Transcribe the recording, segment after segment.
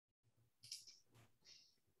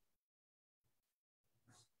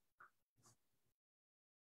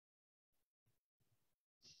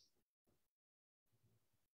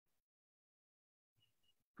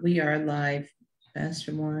We are live,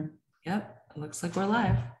 Pastor Moore. Yep, it looks like we're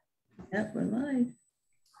live. Yep, we're live.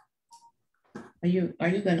 Are you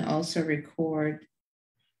going to also record?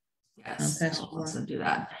 Yes, Pastor I'll Moore? also do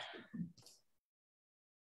that.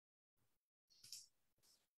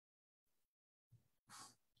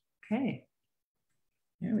 Okay.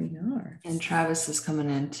 Here we are. And Travis is coming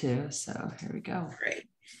in too, so here we go. Great.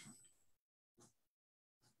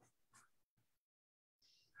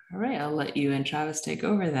 All right, I'll let you and Travis take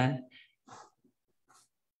over then.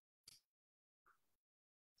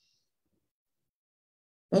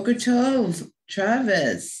 Boker Tov,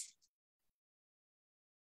 Travis.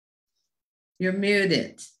 You're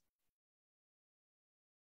muted.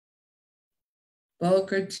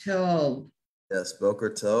 Boker Tov. Yes, Boker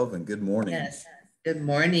Tov, and good morning. Yes, good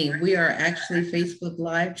morning. We are actually Facebook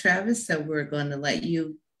Live, Travis, so we're going to let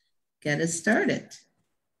you get us started.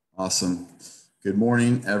 Awesome. Good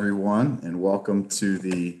morning, everyone, and welcome to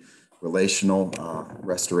the Relational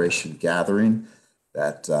Restoration Gathering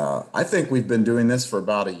that I think we've been doing this for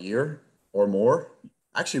about a year or more.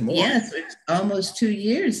 Actually, more. Yes, it's almost 2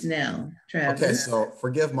 years now, Travis. Okay, so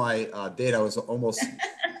forgive my date. I was almost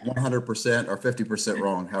 100% or 50%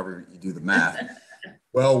 wrong, however you do the math.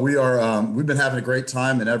 Well, we've been having a great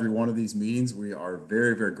time in every one of these meetings. We are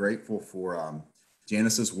very, very grateful for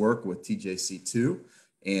Janice's work with TJCll.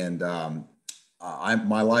 And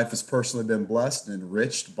my life has personally been blessed and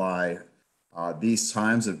enriched by these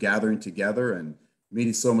times of gathering together and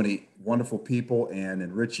meeting so many wonderful people and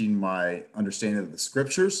enriching my understanding of the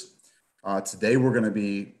scriptures. Today, we're going to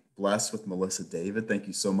be blessed with Melissa David. Thank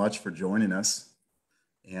you so much for joining us.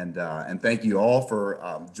 And thank you all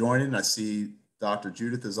for joining. I see Dr.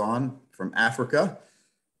 Judith is on from Africa.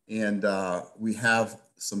 And we have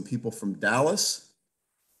some people from Dallas.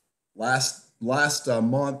 Last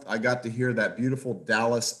month, I got to hear that beautiful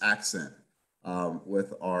Dallas accent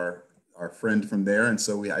with our friend from there. And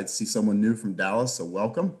so I see someone new from Dallas, so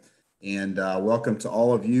welcome. And welcome to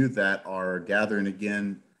all of you that are gathering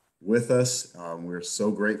again with us. We're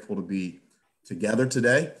so grateful to be together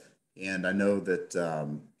today. And I know that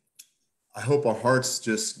I hope our hearts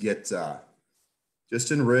just get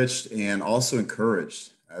just enriched and also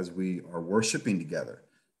encouraged as we are worshiping together,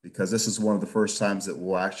 because this is one of the first times that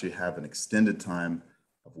we'll actually have an extended time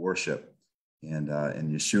of worship and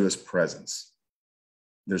in Yeshua's presence.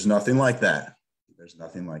 There's nothing like that. There's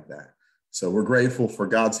nothing like that. So we're grateful for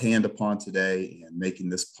God's hand upon today and making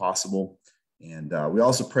this possible. And we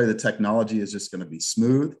also pray the technology is just going to be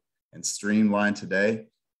smooth and streamlined today,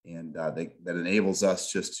 and that enables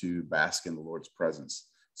us just to bask in the Lord's presence.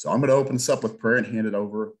 So I'm going to open this up with prayer and hand it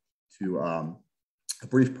over to a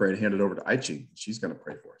brief prayer and hand it over to Aichi. She's going to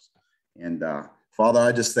pray for us. And Father,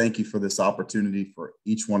 I just thank you for this opportunity for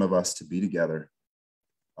each one of us to be together.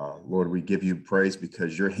 Lord, we give you praise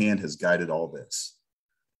because your hand has guided all this.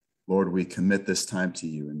 Lord, we commit this time to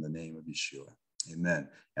you in the name of Yeshua. Amen.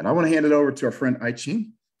 And I want to hand it over to our friend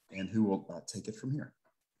Aichi, and who will take it from here.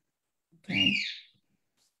 Okay.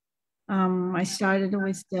 I started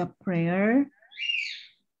with the prayer.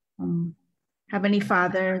 Heavenly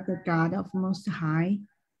Father, the God of Most High,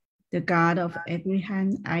 the God of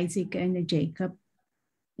Abraham, Isaac, and Jacob,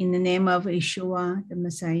 in the name of Yeshua, the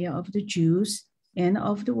Messiah of the Jews and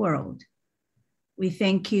of the world, we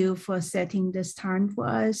thank you for setting this time for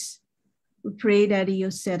us. We pray that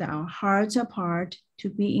you set our hearts apart to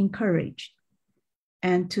be encouraged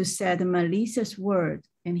and to set Melissa's word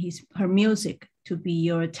and her music to be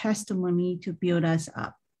your testimony to build us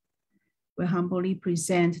up. We humbly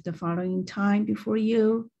present the following time before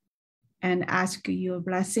you and ask your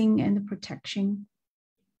blessing and protection.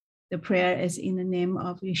 The prayer is in the name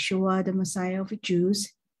of Yeshua, the Messiah of the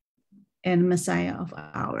Jews and Messiah of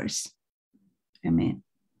ours. Amen.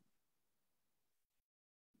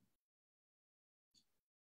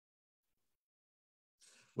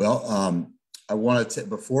 Well, I want to,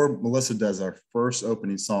 before Melissa does our first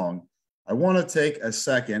opening song, I want to take a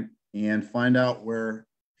second and find out where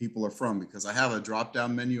people are from, because I have a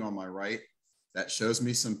drop-down menu on my right that shows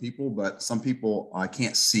me some people, but some people I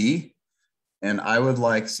can't see. And I would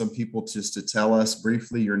like some people just to tell us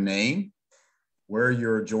briefly your name, where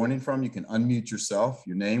you're joining from. You can unmute yourself,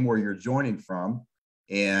 your name, where you're joining from,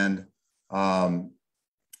 and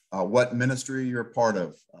what ministry you're a part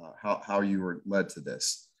of, how you were led to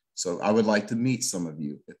this. So I would like to meet some of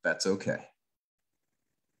you, if that's okay.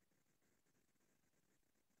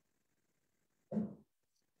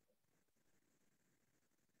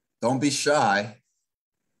 Don't be shy.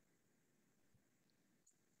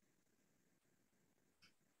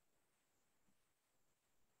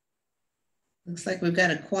 Looks like we've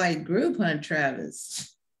got a quiet group, huh,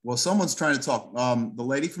 Travis? Well, someone's trying to talk. The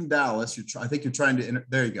lady from Dallas, I think you're trying to,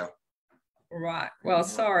 there you go. Right. Well,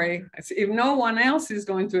 sorry. If no one else is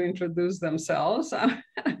going to introduce themselves,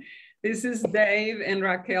 this is Dave and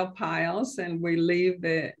Raquel Piles, and we lead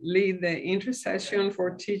the intercession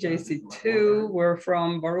for TJCll. We're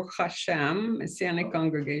from Baruch Hashem, Messianic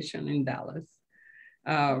Congregation in Dallas.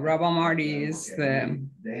 Rabbi Marty is the,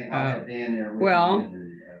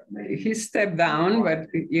 he stepped down, but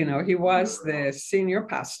he was the senior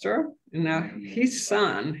pastor. And now his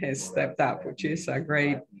son has stepped up, which is a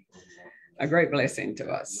great blessing to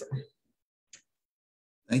us.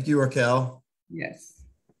 Thank you, Raquel. Yes.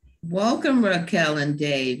 Welcome, Raquel and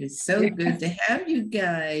Dave. It's so good to have you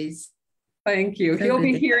guys. Thank you. So He'll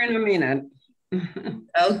be here in a minute.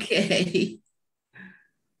 Okay.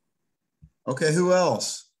 Okay, who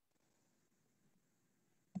else?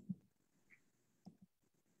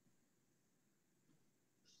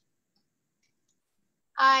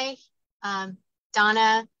 Hi,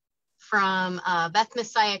 Donna from Beth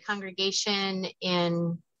Messiah Congregation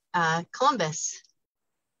in Columbus.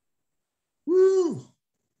 Woo!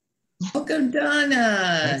 Welcome,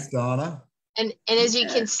 Donna. Thanks, Donna. And as you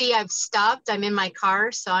can see, I've stopped. I'm in my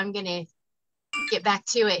car, so I'm going to get back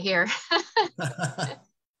to it here.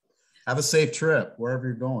 Have a safe trip wherever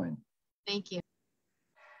you're going. Thank you.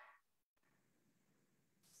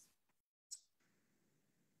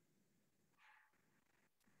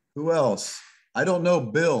 Who else? I don't know.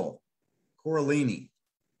 Bill Coralini.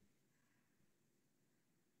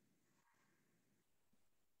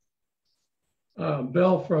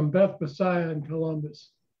 Bill from Beth Messiah in Columbus.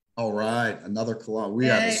 All right, another Columbus. We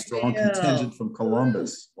have a strong Bill. contingent from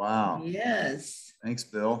Columbus. Wow. Yes. Thanks,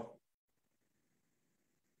 Bill.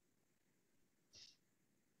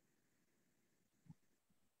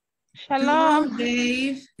 Shalom. Hello,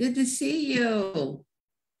 Dave. Good to see you.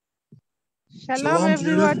 Shalom,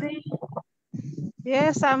 everybody.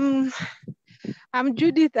 Yes, I'm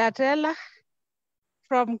Judith Atela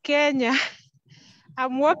from Kenya.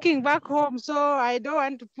 I'm walking back home, so I don't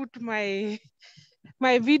want to put my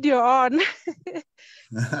video on.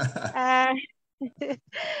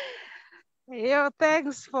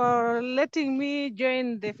 Thanks for letting me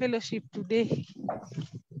join the fellowship today.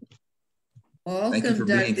 Welcome, for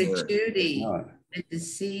being Dr. here. Judy. Good to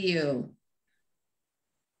see you.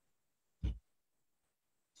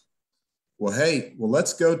 Well, hey,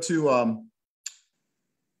 let's go to,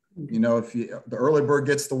 if the early bird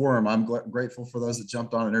gets the worm. I'm grateful for those that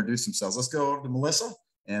jumped on and introduced themselves. Let's go over to Melissa.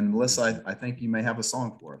 And Melissa, I think you may have a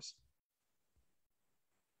song for us.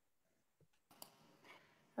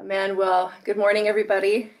 Amen. Well, good morning,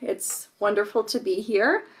 everybody. It's wonderful to be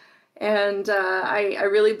here. And I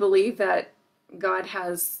really believe that God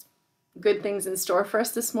has good things in store for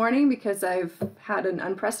us this morning, because I've had an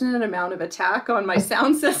unprecedented amount of attack on my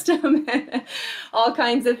sound system and all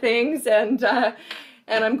kinds of things. And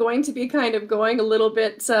I'm going to be kind of going a little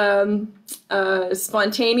bit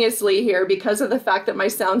spontaneously here because of the fact that my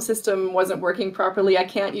sound system wasn't working properly. I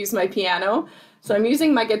can't use my piano. So I'm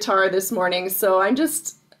using my guitar this morning. So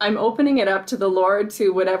I'm opening it up to the Lord, to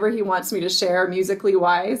whatever he wants me to share musically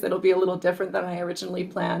wise. It'll be a little different than I originally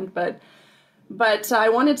planned, but I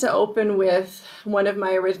wanted to open with one of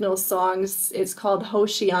my original songs. It's called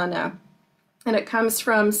Hoshiana, and it comes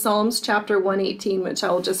from Psalms chapter 118, which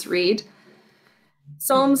I will just read.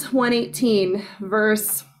 Psalms 118,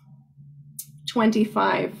 verse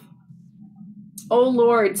 25. O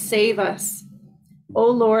Lord, save us. O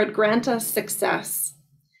Lord, grant us success.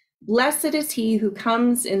 Blessed is he who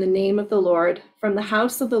comes in the name of the Lord. From the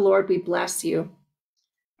house of the Lord we bless you.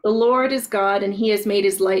 The Lord is God, and he has made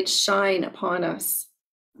his light shine upon us.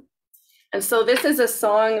 And so this is a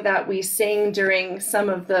song that we sing during some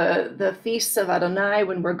of the feasts of Adonai,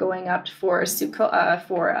 when we're going up for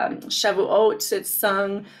Shavuot, it's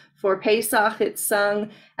sung. For Pesach, it's sung.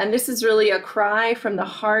 And this is really a cry from the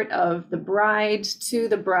heart of the bride to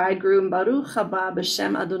the bridegroom. Baruch haba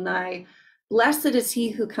b'shem Adonai. Blessed is he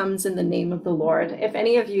who comes in the name of the Lord. If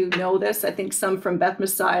any of you know this, I think some from Beth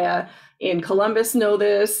Messiah in Columbus know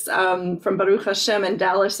this, from Baruch Hashem and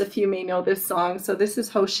Dallas, a few may know this song. So this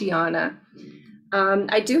is Hoshiana.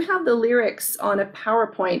 I do have the lyrics on a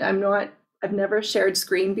PowerPoint. I've never shared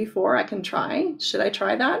screen before. I can try. Should I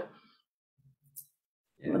try that?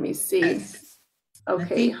 Let me see. Yes.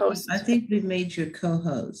 Okay, host. I think we made you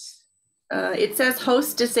co-host. It says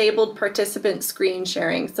host disabled participant screen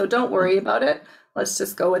sharing. So don't worry about it. Let's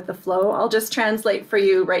just go with the flow. I'll just translate for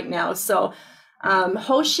you right now. So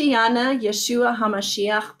Hoshiana, Yeshua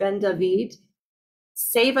HaMashiach ben David.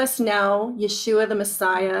 Save us now, Yeshua the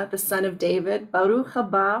Messiah, the son of David. Baruch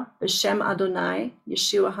haba b'shem Adonai,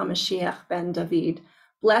 Yeshua HaMashiach ben David.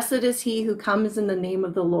 Blessed is he who comes in the name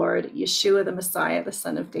of the Lord, Yeshua the Messiah, the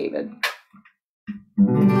Son of David.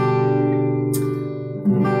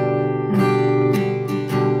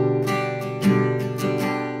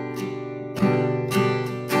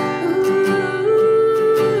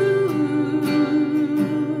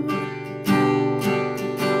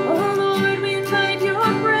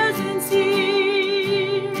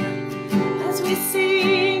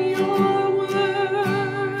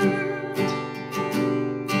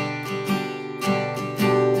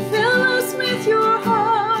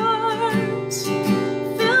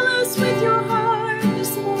 Fill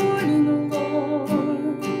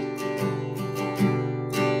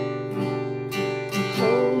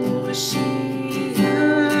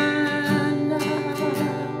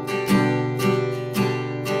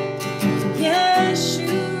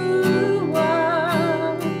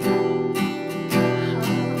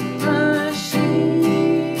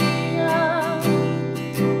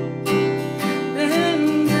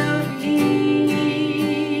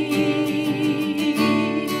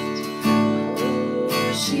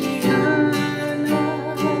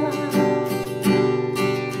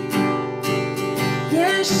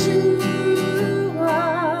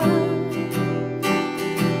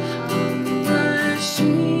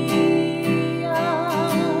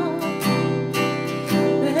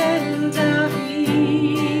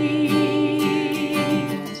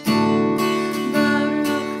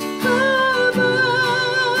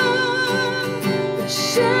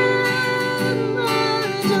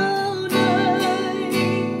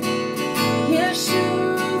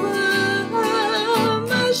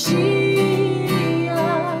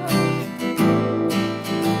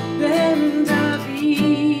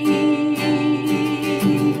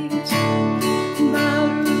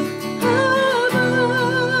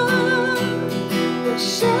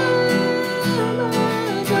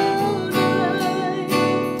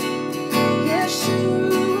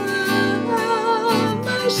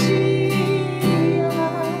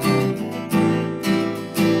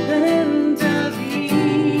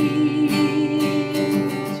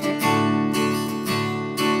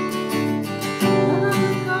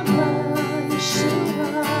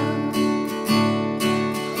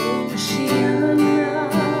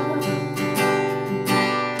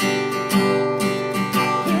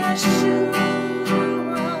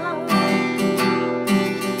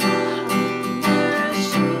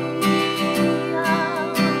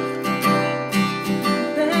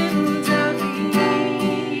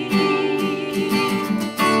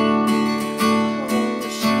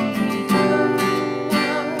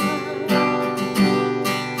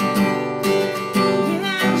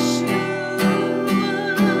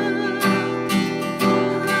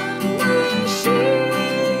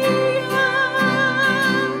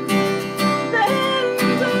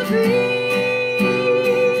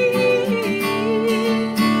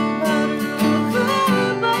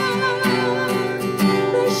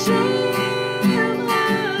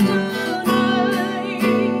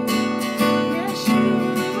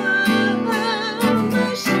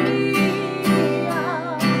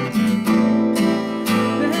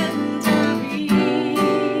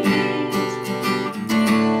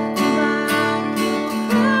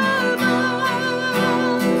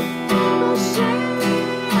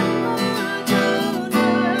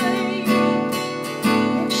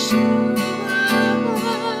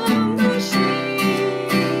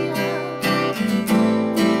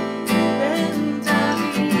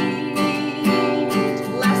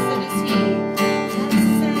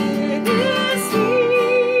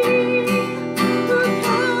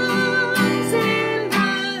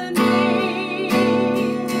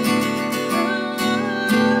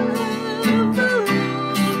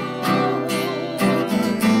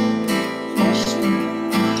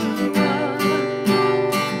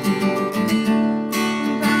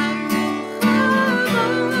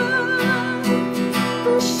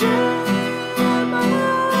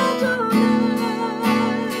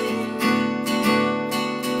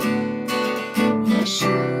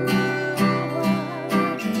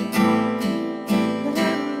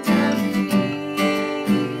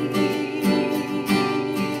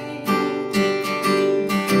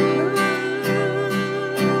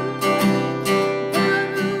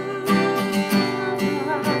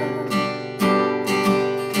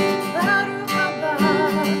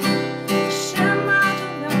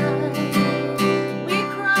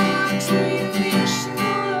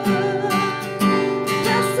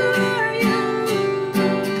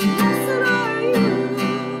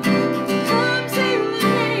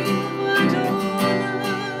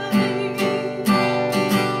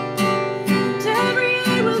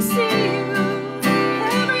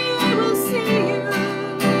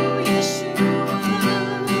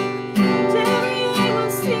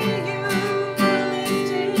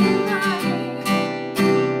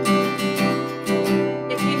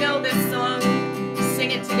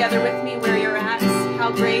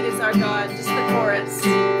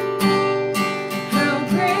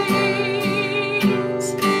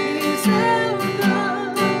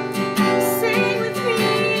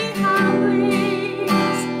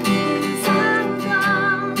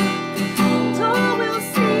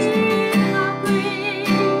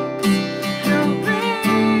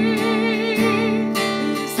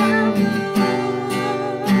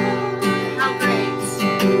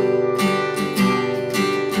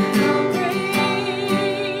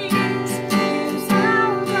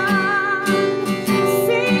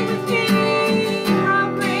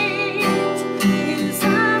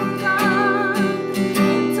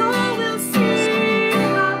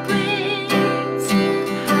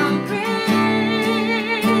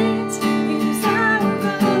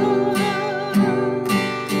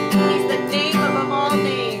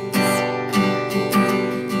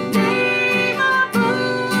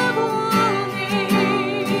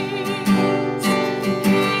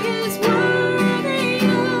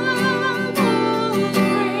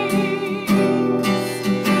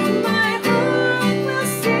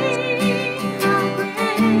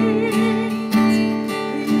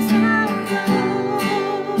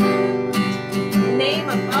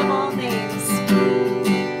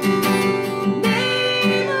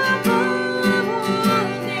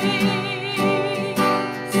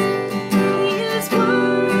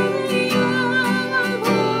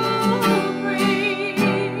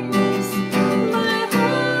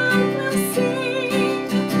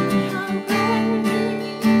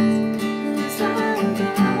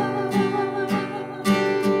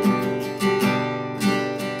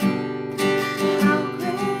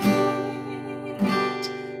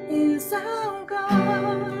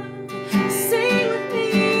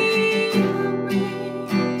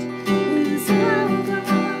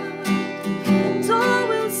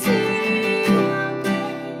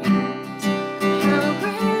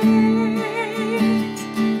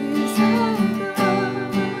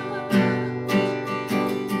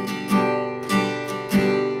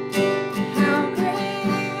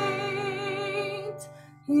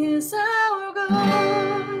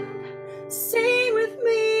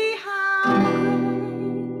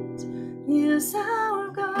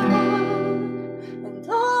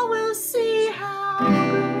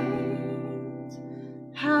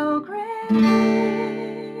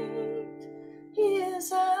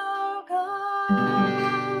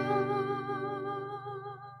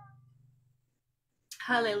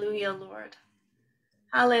Hallelujah, Lord.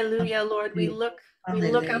 Hallelujah, Lord. We look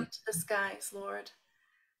up to the skies, Lord.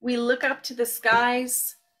 We look up to the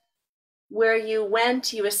skies where you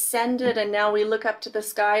went, you ascended, and now we look up to the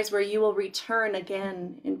skies where you will return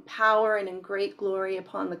again in power and in great glory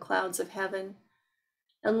upon the clouds of heaven.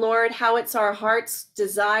 And Lord, how it's our heart's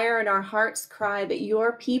desire and our heart's cry that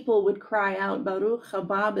your people would cry out, Baruch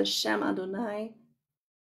haba b'shem Adonai.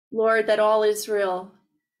 Lord, that all Israel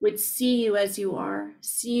would see you as you are,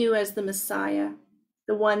 see you as the Messiah,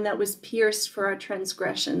 the one that was pierced for our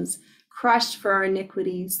transgressions, crushed for our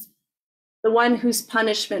iniquities, the one whose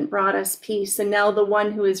punishment brought us peace, and now the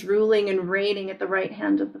one who is ruling and reigning at the right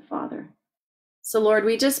hand of the Father. So Lord,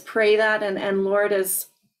 we just pray that, and Lord, as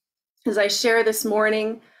I share this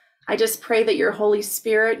morning, I just pray that your Holy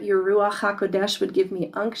Spirit, your Ruach HaKodesh, would give me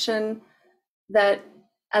unction, that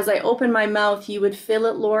as I open my mouth, you would fill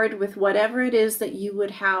it, Lord, with whatever it is that you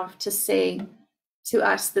would have to say to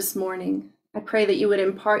us this morning. I pray that you would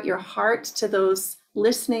impart your heart to those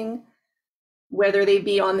listening, whether they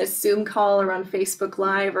be on this Zoom call or on Facebook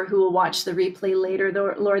Live or who will watch the replay later,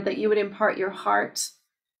 Lord, that you would impart your heart.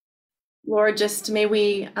 Lord, just may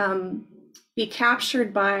we be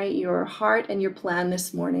captured by your heart and your plan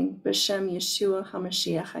this morning. B'Shem Yeshua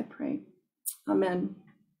HaMashiach, I pray. Amen.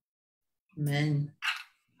 Amen.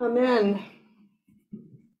 Amen.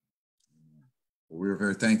 We're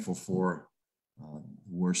very thankful for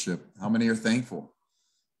worship. How many are thankful?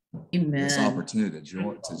 Amen. This opportunity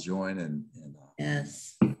to join in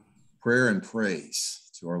yes, prayer and praise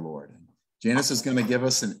to our Lord. Janice is going to give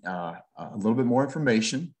us a little bit more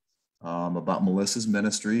information about Melissa's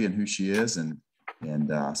ministry and who she is, and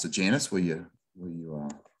so Janice, will you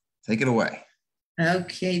take it away?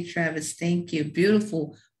 Okay, Travis, thank you.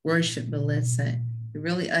 Beautiful worship, Melissa. You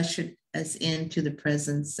really ushered us into the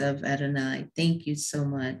presence of Adonai. Thank you so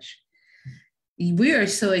much. We are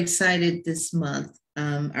so excited this month.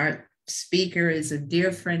 Our speaker is a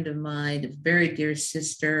dear friend of mine, a very dear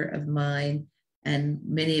sister of mine, and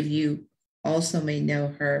many of you also may know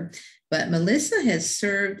her. But Melissa has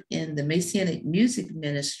served in the Messianic music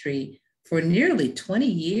ministry for nearly 20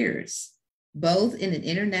 years, both in an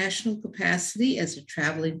international capacity as a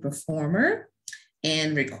traveling performer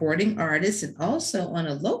and recording artist, and also on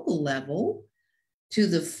a local level to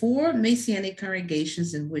the 4 Messianic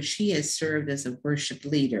congregations in which she has served as a worship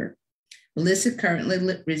leader. Melissa currently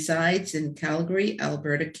resides in Calgary,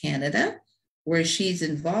 Alberta, Canada, where she's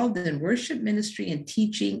involved in worship ministry and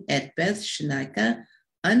teaching at Beth Shenika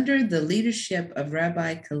under the leadership of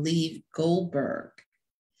Rabbi Kalev Goldberg.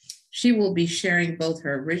 She will be sharing both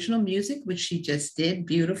her original music, which she just did,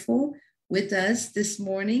 beautiful, with us this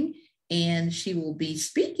morning, and she will be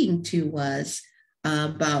speaking to us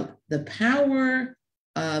about the power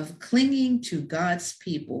of clinging to God's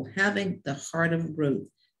people, having the heart of Ruth.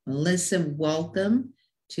 Melissa, welcome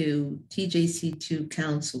to TJCll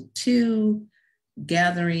Council 2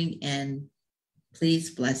 gathering, and please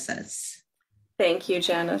bless us. Thank you,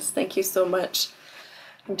 Janice. Thank you so much.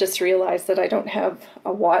 I just realized that I don't have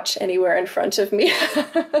a watch anywhere in front of me,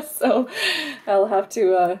 so I'll have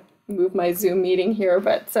to move my Zoom meeting here,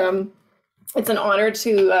 but it's an honor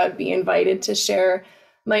to be invited to share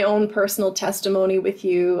my own personal testimony with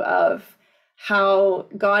you of how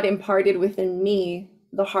God imparted within me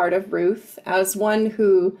the heart of Ruth as one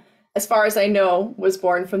who, as far as I know, was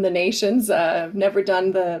born from the nations. I've never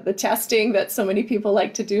done the testing that so many people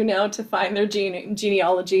like to do now to find their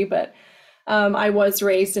genealogy, but I was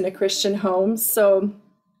raised in a Christian home. So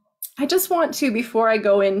I just want to, before I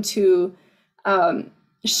go into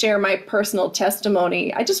share my personal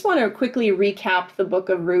testimony, I just want to quickly recap the book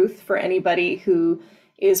of Ruth for anybody who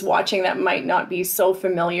is watching that might not be so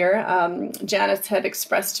familiar. Janice had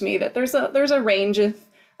expressed to me that there's a range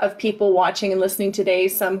of people watching and listening today,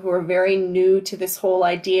 some who are very new to this whole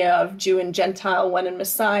idea of Jew and Gentile, one in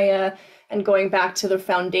Messiah, and going back to the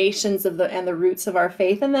foundations of and the roots of our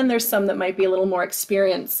faith. And then there's some that might be a little more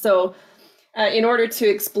experienced. So in order to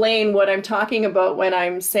explain what I'm talking about when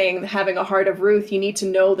I'm saying having a heart of Ruth, you need to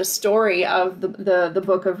know the story of the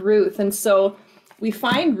book of Ruth. And so we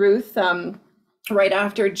find Ruth right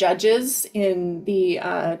after Judges in the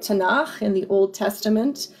Tanakh, in the Old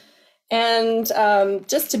Testament. And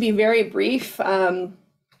just to be very brief,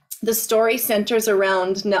 the story centers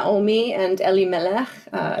around Naomi and Elimelech,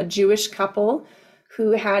 a Jewish couple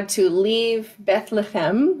who had to leave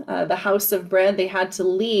Bethlehem, the house of bread. They had to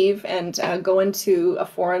leave and go into a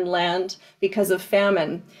foreign land because of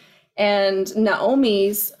famine. And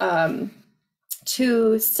Naomi's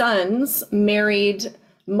 2 sons married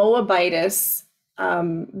Moabitess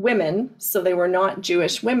women, so they were not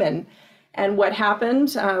Jewish women. And what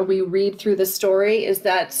happened, we read through the story, is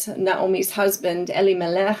that Naomi's husband,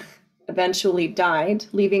 Elimelech, eventually died,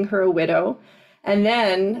 leaving her a widow. And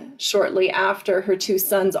then shortly after, her two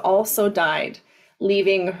sons also died,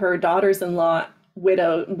 leaving her daughters-in-law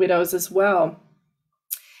widows as well.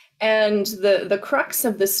 And the crux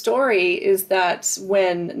of the story is that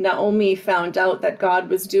when Naomi found out that God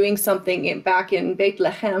was doing something back in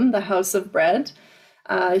Bethlehem, the house of bread,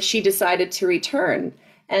 she decided to return.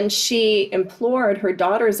 And she implored her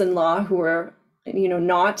daughters-in-law, who were,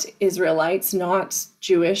 not Israelites, not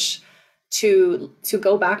Jewish, to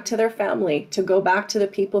go back to their family, to go back to the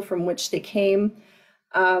people from which they came.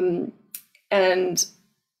 And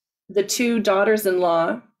the two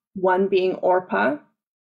daughters-in-law, one being Orpah,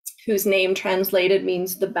 whose name translated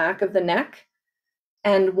means the back of the neck,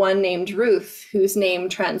 and one named Ruth, whose name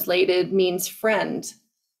translated means friend.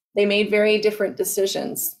 They made very different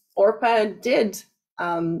decisions. Orpah did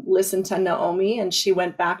listen to Naomi, and she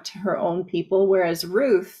went back to her own people, whereas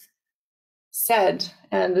Ruth said,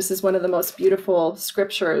 and this is one of the most beautiful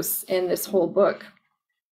scriptures in this whole book.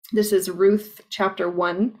 This is Ruth chapter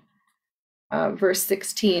 1, verse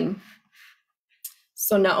 16.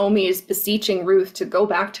 So Naomi is beseeching Ruth to go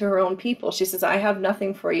back to her own people. She says, I have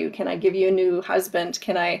nothing for you. Can I give you a new husband?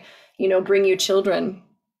 Can I, bring you children?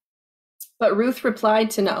 But Ruth replied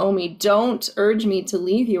to Naomi, don't urge me to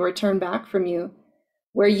leave you or turn back from you.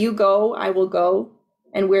 Where you go, I will go,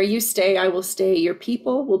 and where you stay, I will stay. Your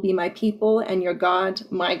people will be my people, and your God,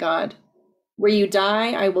 my God. Where you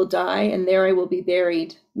die, I will die, and there I will be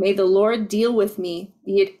buried. May the Lord deal with me,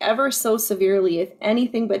 be it ever so severely, if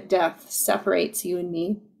anything but death separates you and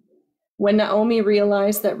me. When Naomi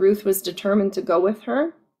realized that Ruth was determined to go with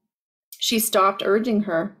her, she stopped urging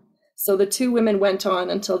her. So the two women went on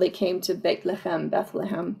until they came to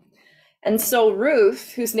Bethlehem. And so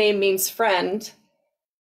Ruth, whose name means friend,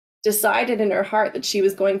 decided in her heart that she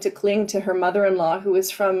was going to cling to her mother-in-law, who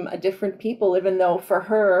was from a different people, even though for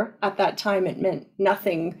her at that time it meant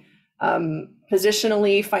nothing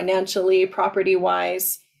positionally, financially,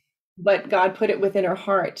 property-wise. But God put it within her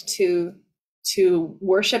heart to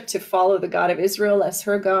worship, to follow the God of Israel as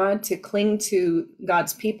her God, to cling to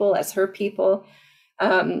God's people as her people.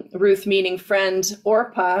 Ruth meaning friend,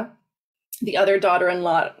 Orpah, the other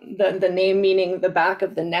daughter-in-law, the name meaning the back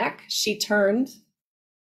of the neck, she turned.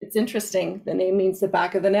 It's interesting. The name means the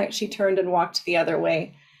back of the neck. She turned and walked the other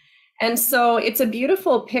way. And so it's a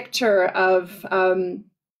beautiful picture of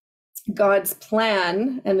God's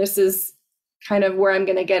plan. And this is kind of where I'm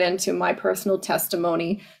going to get into my personal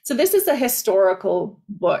testimony. So this is a historical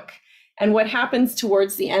book. And what happens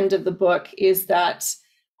towards the end of the book is that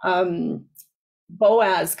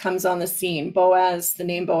Boaz comes on the scene. Boaz, the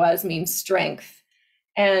name Boaz means strength.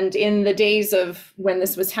 And in the days of when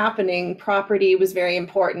this was happening, property was very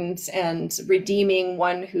important, and redeeming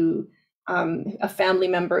one who, a family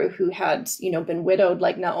member who had, been widowed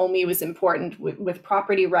like Naomi was important with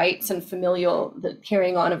property rights and familial, the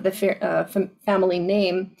carrying on of the family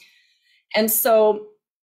name. And so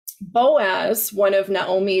Boaz, one of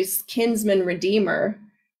Naomi's kinsman redeemer,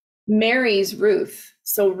 marries Ruth.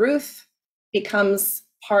 So Ruth becomes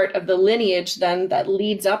part of the lineage then that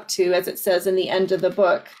leads up to, as it says in the end of the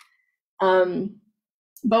book,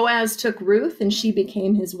 Boaz took Ruth and she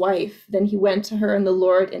became his wife. Then he went to her and the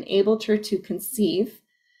Lord enabled her to conceive,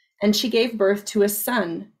 and she gave birth to a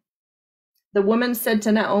son. The woman said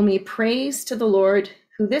to Naomi, praise to the Lord,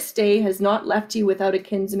 who this day has not left you without a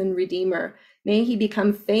kinsman redeemer. May he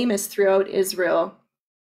become famous throughout Israel.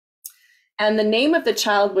 And the name of the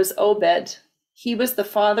child was Obed. He was the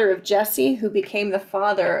father of Jesse, who became the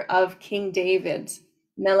father of King David,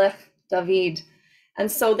 Melech David.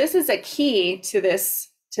 And so this is a key to this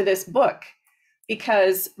book,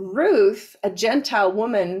 because Ruth, a Gentile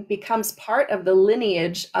woman, becomes part of the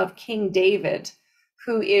lineage of King David,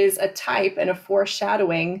 who is a type and a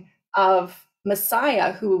foreshadowing of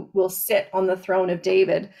Messiah, who will sit on the throne of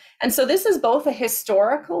David. And so this is both a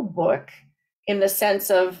historical book in the sense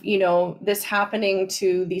of, this happening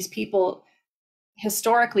to these people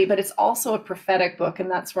historically, but it's also a prophetic book.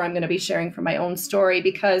 And that's where I'm going to be sharing from my own story,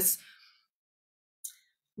 because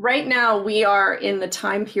right now we are in the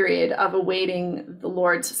time period of awaiting the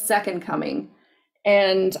Lord's second coming.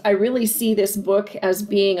 And I really see this book as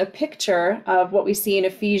being a picture of what we see in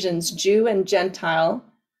Ephesians, Jew and Gentile,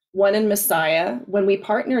 one in Messiah. When we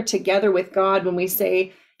partner together with God, when we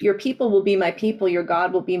say, your people will be my people, your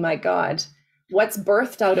God will be my God, what's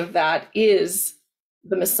birthed out of that is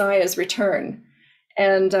the Messiah's return.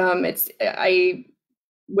 And I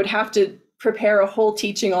would have to prepare a whole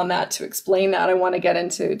teaching on that to explain that. I want to get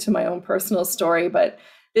into my own personal story, but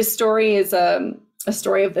this story is a a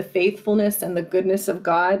story of the faithfulness and the goodness of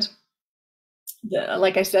God.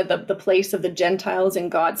 Like I said, the place of the Gentiles in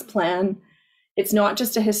God's plan. It's not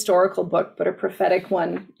just a historical book, but a prophetic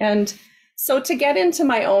one. And so to get into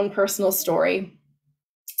my own personal story,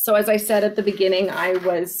 so as I said at the beginning, I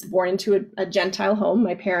was born into a Gentile home.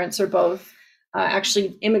 My parents are both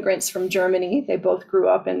actually immigrants from Germany. They both grew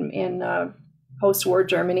up in post-war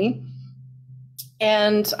Germany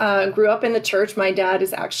and grew up in the church. My dad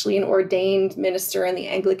is actually an ordained minister in the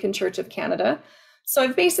Anglican Church of Canada. So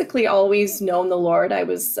I've basically always known the Lord. I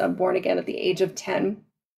was born again at the age of 10.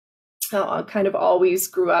 I kind of always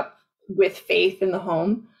grew up with faith in the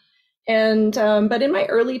home. And but in my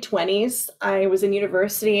early 20s, I was in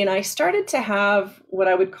university and I started to have what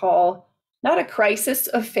I would call not a crisis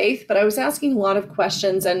of faith, but I was asking a lot of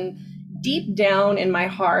questions. And deep down in my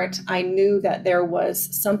heart, I knew that there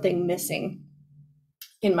was something missing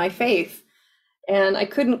in my faith. And I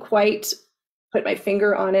couldn't quite put my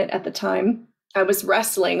finger on it at the time. I was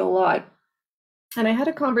wrestling a lot. And I had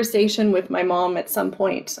a conversation with my mom at some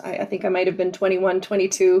point. I think I might have been 21,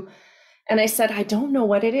 22. And I said, I don't know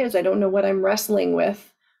what it is. I don't know what I'm wrestling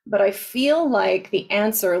with, but I feel like the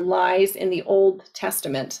answer lies in the Old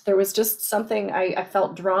Testament. There was just something I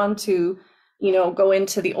felt drawn to, go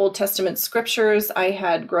into the Old Testament scriptures. I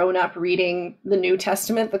had grown up reading the New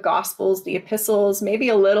Testament, the Gospels, the epistles, maybe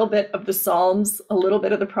a little bit of the Psalms, a little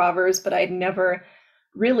bit of the Proverbs, but I'd never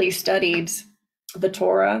really studied the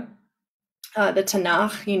Torah. The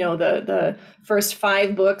Tanakh, the first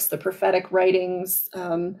 5 books, the prophetic writings.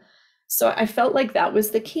 So I felt like that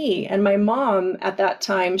was the key. And my mom at that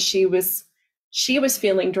time, she was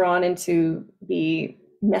feeling drawn into the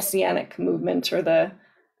Messianic movement or the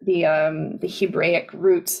Hebraic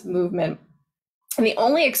roots movement. And the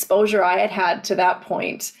only exposure I had to that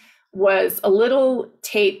point was a little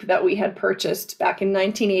tape that we had purchased back in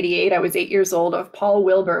 1988. I was 8 years old, of Paul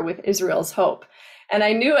Wilbur with Israel's Hope. And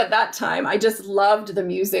I knew at that time, I just loved the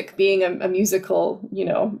music, being a musical,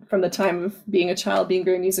 from the time of being a child, being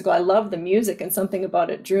very musical. I loved the music and something about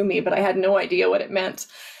it drew me, but I had no idea what it meant.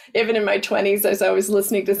 Even in my 20s, as I was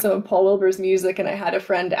listening to some of Paul Wilbur's music, and I had a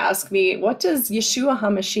friend ask me, what does Yeshua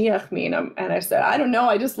HaMashiach mean? And I said, I don't know,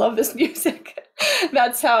 I just love this music.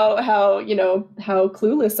 That's how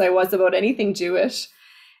clueless I was about anything Jewish.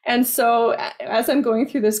 And so as I'm going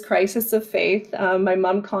through this crisis of faith, my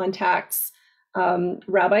mom contacts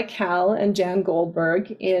Rabbi Cal and Jan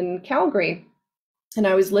Goldberg in Calgary. And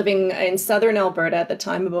I was living in southern Alberta at the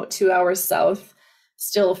time, about 2 hours south,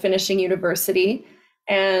 still finishing university.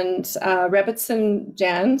 And Rebitz and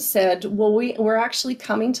Jan said, well, we're actually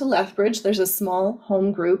coming to Lethbridge. There's a small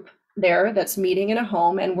home group there that's meeting in a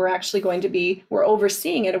home, and we're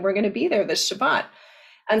overseeing it, and we're going to be there this Shabbat.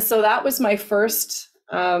 And so that was my first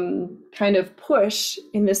kind of push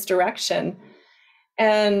in this direction.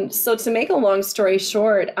 And so to make a long story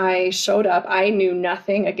short, I showed up. I knew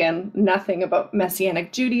nothing about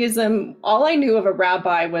Messianic Judaism. All I knew of a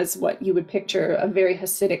rabbi was what you would picture a very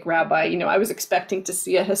Hasidic rabbi. I was expecting to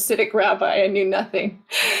see a Hasidic rabbi. I knew nothing.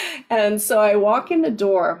 And so I walk in the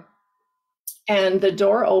door, and the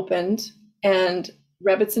door opened, and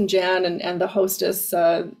Rebitz and Jan and the hostess,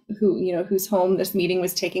 whose home this meeting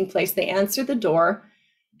was taking place, they answered the door.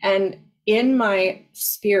 And in my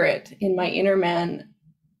spirit, in my inner man,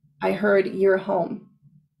 I heard, you're home,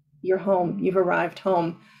 you've arrived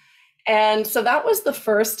home. And so that was the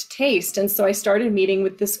first taste. And so I started meeting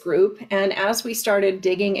with this group. And as we started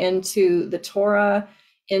digging into the Torah,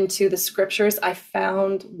 into the scriptures, I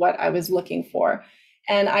found what I was looking for.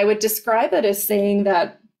 And I would describe it as saying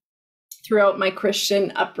that throughout my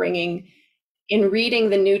Christian upbringing, in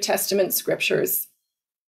reading the New Testament scriptures,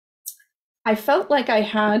 I felt like I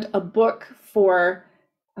had a book for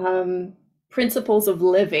principles of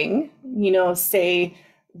living, say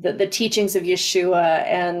the teachings of Yeshua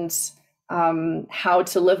and how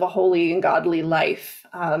to live a holy and godly life.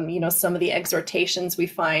 Some of the exhortations we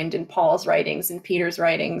find in Paul's writings, in Peter's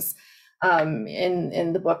writings,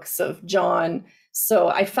 in the books of John. So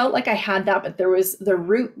I felt like I had that, but the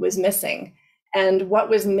root was missing. And what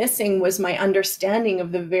was missing was my understanding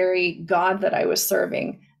of the very God that I was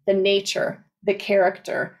serving, the nature, the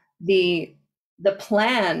character, the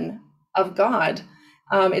plan of God.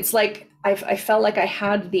 It's like I felt like I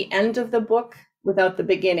had the end of the book without the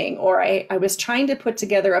beginning, or I was trying to put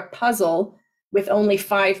together a puzzle with only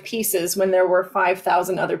 5 pieces when there were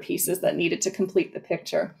 5,000 other pieces that needed to complete the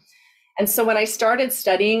picture. And so when I started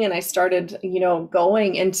studying and I started,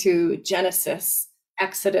 going into Genesis,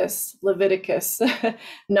 Exodus, Leviticus,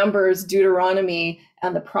 Numbers, Deuteronomy,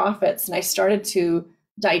 and the prophets, and I started to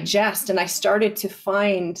digest and I started to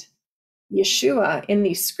find Yeshua in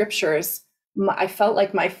these scriptures, I felt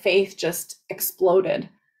like my faith just exploded.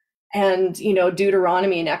 And, you know,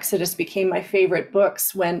 Deuteronomy and Exodus became my favorite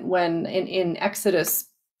books when in Exodus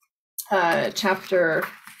chapter,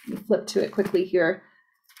 let me flip to it quickly here.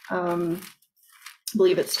 I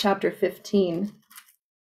believe it's chapter 15.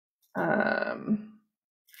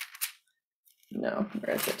 No,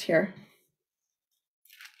 where is it here?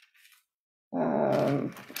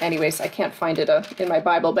 Anyways, I can't find it in my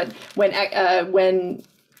Bible, but when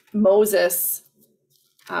Moses,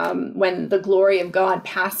 when the glory of God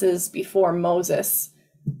passes before Moses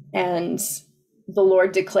and the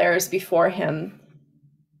Lord declares before him,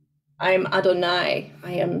 I am Adonai,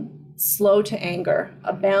 I am slow to anger,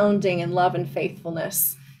 abounding in love and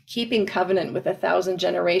faithfulness, keeping covenant with 1,000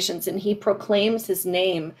 generations, and he proclaims his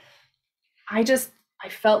name. I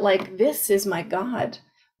felt like this is my God.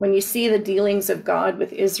 When you see the dealings of God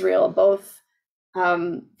with Israel, both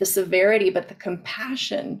the severity, but the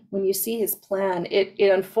compassion, when you see his plan, it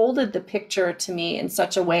unfolded the picture to me in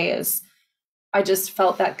such a way as I just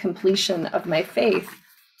felt that completion of my faith.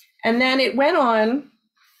 And then it went on.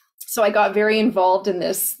 So I got very involved in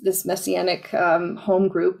this Messianic home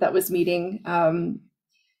group that was meeting.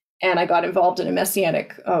 And I got involved in a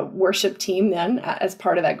Messianic worship team then as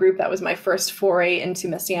part of that group. That was my first foray into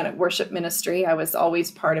Messianic worship ministry. I was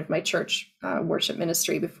always part of my church worship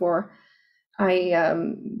ministry before I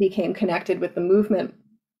became connected with the movement.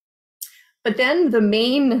 But then the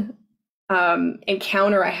main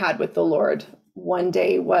encounter I had with the Lord one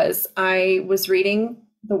day was I was reading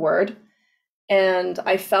the Word, and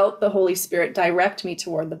I felt the Holy Spirit direct me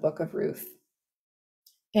toward the book of Ruth.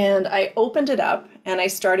 And I opened it up and I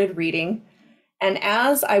started reading. And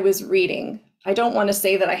as I was reading, I don't want to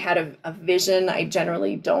say that I had a vision. I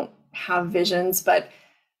generally don't have visions, but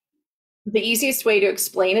the easiest way to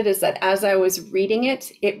explain it is that as I was reading it,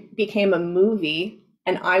 it became a movie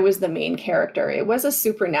and I was the main character. It was a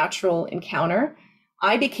supernatural encounter.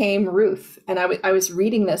 I became Ruth, and I was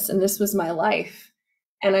reading this, and this was my life.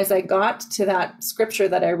 And as I got to that scripture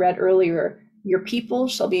that I read earlier, your people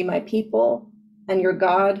shall be my people, and your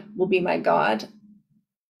God will be my God.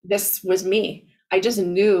 This was me. I just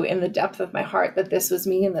knew in the depth of my heart that this was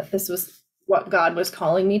me and that this was what God was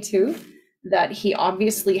calling me to, that he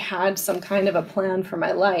obviously had some kind of a plan for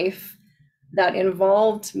my life that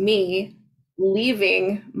involved me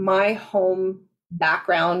leaving my home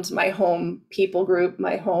background, my home people group,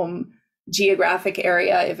 my home geographic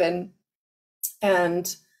area even,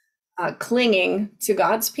 and clinging to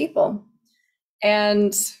God's people.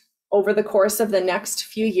 And over the course of the next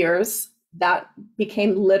few years, that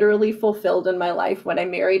became literally fulfilled in my life when I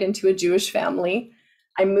married into a Jewish family.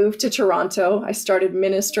 I moved to Toronto. I started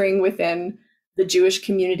ministering within the Jewish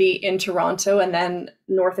community in Toronto and then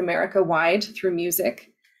North America wide through music.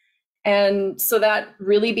 And so that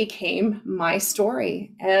really became my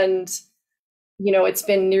story. And, you know, it's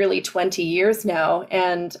been nearly 20 years now,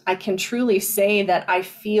 and I can truly say that I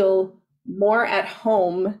feel more at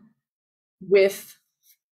home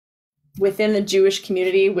within the Jewish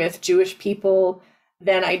community, with Jewish people,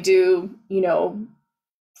 than I do, you know,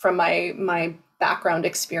 from my background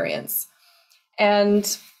experience.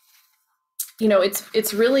 And, you know,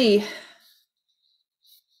 it's really,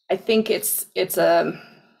 I think it's a,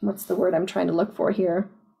 what's the word I'm trying to look for here?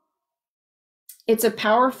 It's a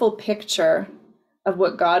powerful picture of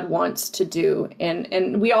what God wants to do.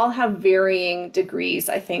 And we all have varying degrees,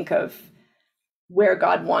 I think, of where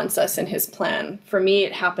God wants us in his plan. For me,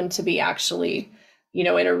 it happened to be actually, you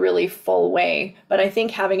know, in a really full way. But I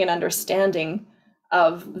think having an understanding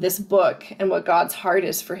of this book and what God's heart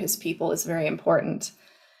is for his people is very important.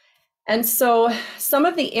 And so some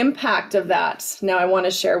of the impact of that, now I want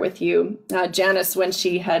to share with you. Janice, when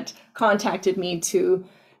she had contacted me to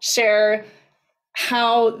share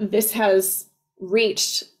how this has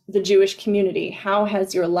reached the Jewish community, how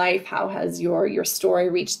has your life, how has your story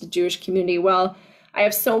reached the Jewish community? Well, I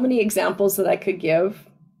have so many examples that I could give,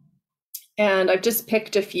 and I've just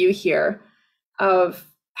picked a few here of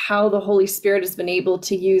how the Holy Spirit has been able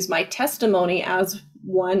to use my testimony as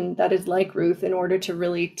one that is like Ruth in order to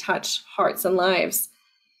really touch hearts and lives.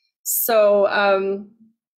 So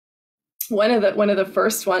one of the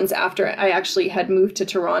first ones, after I actually had moved to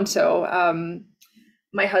Toronto,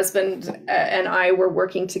 my husband and I were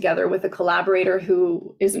working together with a collaborator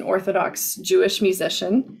who is an Orthodox Jewish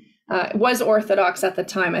musician. Was Orthodox at the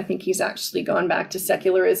time. I think he's actually gone back to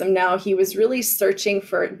secularism now. He was really searching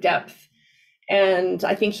for depth. And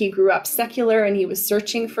I think he grew up secular and he was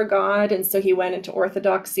searching for God. And so he went into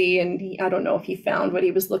Orthodoxy, and I don't know if he found what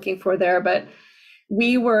he was looking for there, but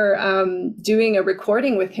we were doing a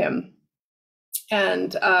recording with him.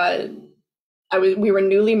 And we were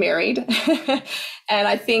newly married. And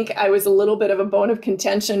I think I was a little bit of a bone of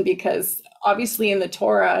contention because obviously in the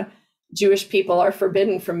Torah, Jewish people are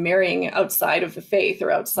forbidden from marrying outside of the faith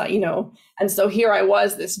or outside, and so here I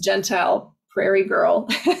was, this Gentile prairie girl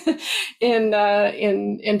in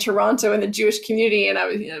Toronto in the Jewish community. And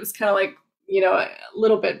it was kind of like, a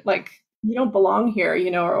little bit like, you don't belong here,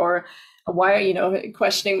 or why,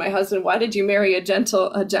 questioning my husband, why did you marry a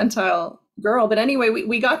Gentile girl? But anyway,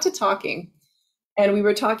 we got to talking. And we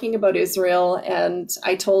were talking about Israel, and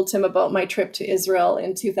I told him about my trip to Israel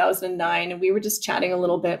in 2009, and we were just chatting a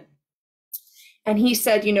little bit. And he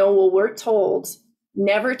said, well, we're told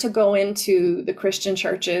never to go into the Christian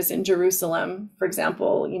churches in Jerusalem, for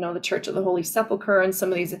example, the Church of the Holy Sepulchre and some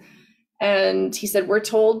of these. And he said, we're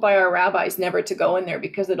told by our rabbis never to go in there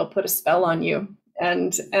because it'll put a spell on you.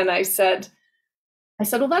 And I said,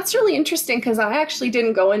 well, that's really interesting because I actually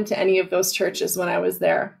didn't go into any of those churches when I was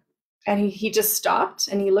there. And he just stopped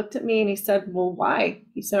and he looked at me and he said, well, why?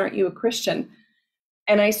 He said, aren't you a Christian?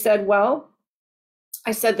 And I said,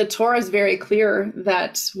 the Torah is very clear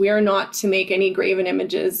that we are not to make any graven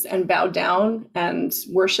images and bow down and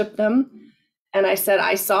worship them. And I said,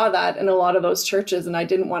 I saw that in a lot of those churches and I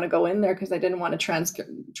didn't want to go in there because I didn't want to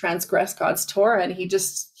transgress God's Torah. And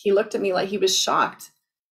he looked at me like he was shocked.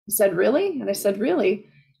 He said, really? And I said, really?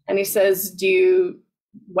 And he says,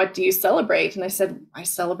 what do you celebrate? And I said, I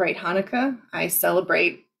celebrate Hanukkah. I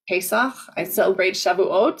celebrate Pesach. I celebrate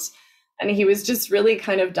Shavuot. And he was just really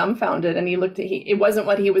kind of dumbfounded. And he looked at, it wasn't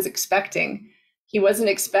what he was expecting. He wasn't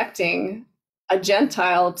expecting a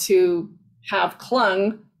Gentile to have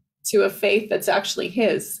clung to a faith that's actually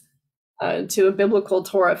his, to a biblical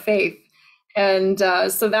Torah faith. And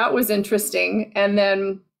so that was interesting. And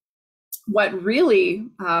then what really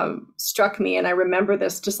struck me, and I remember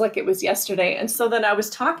this just like it was yesterday. And so then I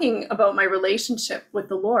was talking about my relationship with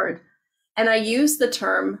the Lord, and I used the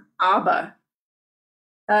term Abba.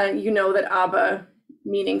 That Abba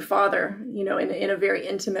meaning father, in a very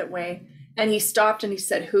intimate way. And he stopped and he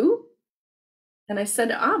said, who? And I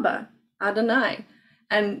said, Abba, Adonai.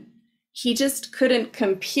 And he just couldn't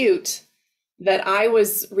compute that I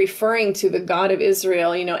was referring to the God of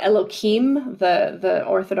Israel. Elohim, the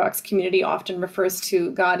Orthodox community often refers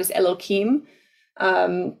to God as Elohim,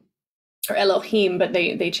 or Elohim, but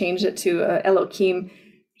they changed it to Elohim.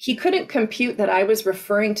 He couldn't compute that I was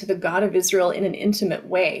referring to the God of Israel in an intimate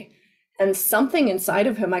way. And something inside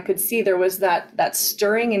of him, I could see there was that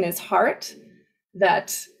stirring in his heart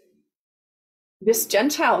that this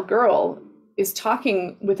Gentile girl is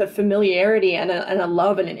talking with a familiarity and a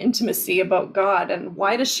love and an intimacy about God. And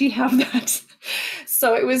why does she have that?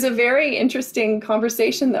 So it was a very interesting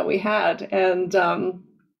conversation that we had. And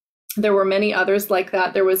there were many others like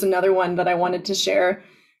that. There was another one that I wanted to share.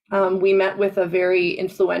 We met with a very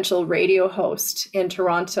influential radio host in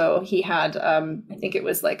Toronto. He had, I think it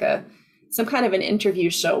was like some kind of an interview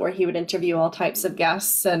show where he would interview all types of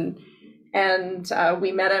guests. And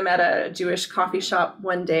we met him at a Jewish coffee shop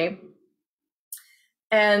one day.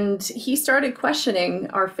 And he started questioning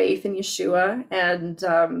our faith in Yeshua and,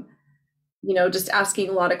 just asking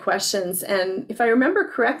a lot of questions. And if I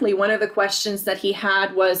remember correctly, one of the questions that he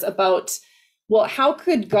had was about, well, how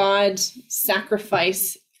could God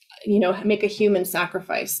sacrifice, make a human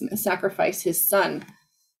sacrifice his son?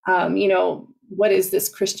 What is this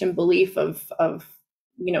Christian belief of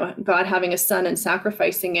God having a son and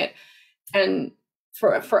sacrificing it? And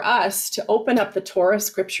for us to open up the Torah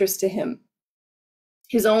scriptures to him,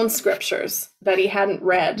 his own scriptures that he hadn't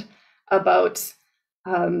read about,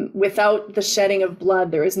 without the shedding of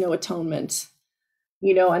blood, there is no atonement,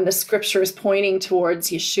 and the scriptures pointing towards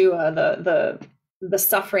Yeshua, the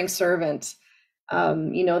suffering servant,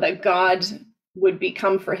 that God would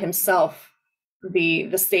become for himself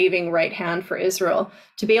the saving right hand for Israel,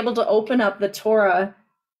 to be able to open up the Torah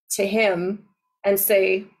to him and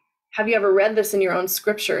say, have you ever read this in your own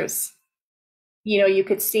scriptures? You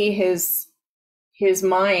could see his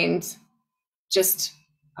mind just,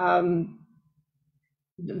 the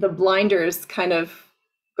blinders kind of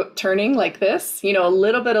turning like this, a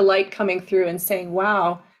little bit of light coming through and saying,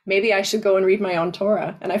 wow, maybe I should go and read my own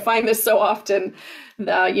Torah. And I find this so often,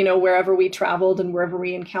 wherever we traveled and wherever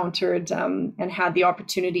we encountered and had the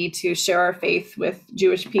opportunity to share our faith with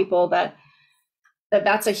Jewish people,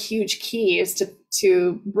 that's a huge key, is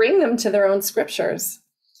to bring them to their own scriptures.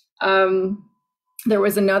 There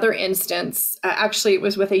was another instance, actually it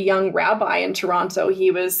was with a young rabbi in Toronto.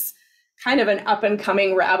 He was kind of an up and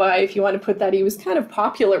coming rabbi, if you want to put that. He was kind of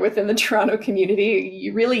popular within the Toronto community,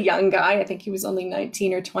 a really young guy. I think he was only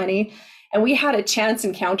 19 or 20. And we had a chance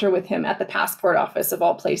encounter with him at the passport office of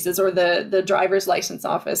all places, or the driver's license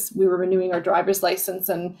office. We were renewing our driver's license,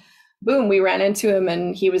 and boom, we ran into him,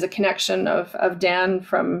 and he was a connection of Dan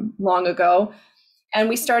from long ago. And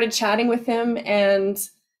we started chatting with him, and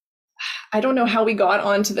I don't know how we got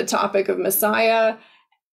onto the topic of Messiah.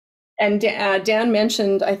 And Dan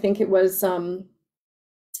mentioned, I think it was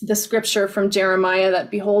the scripture from Jeremiah that,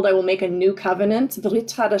 behold, I will make a new covenant, Brit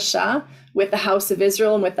Hadashah, with the house of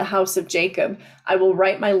Israel and with the house of Jacob. I will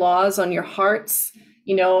write my laws on your hearts,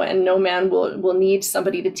 you know, and no man will need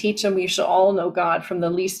somebody to teach them. We shall all know God, from the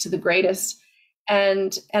least to the greatest.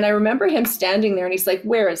 And I remember him standing there, and he's like,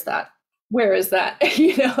 where is that? Where is that?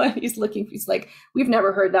 You know, and he's looking, he's like, we've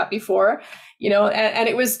never heard that before, you know, and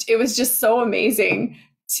it was just so amazing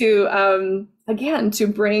to, again, to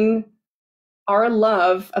bring our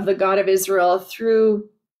love of the God of Israel through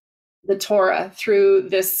the Torah, through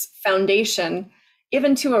this foundation,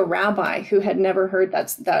 even to a rabbi who had never heard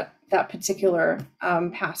that particular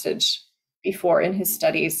passage before in his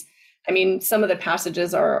studies. I mean, some of the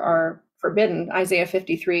passages are forbidden. Isaiah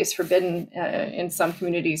 53 is forbidden in some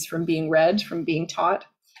communities from being read, from being taught.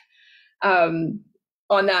 On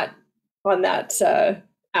that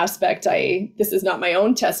aspect, this is not my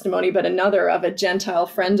own testimony, but another of a Gentile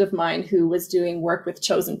friend of mine who was doing work with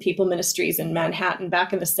Chosen People Ministries in Manhattan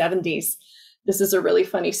back in the 70s. This is a really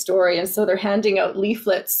funny story. And so they're handing out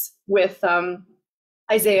leaflets with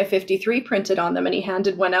Isaiah 53 printed on them. And he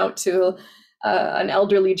handed one out to an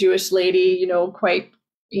elderly Jewish lady, you know, quite,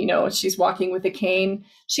 you know, she's walking with a cane.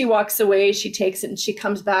 She walks away, she takes it, and she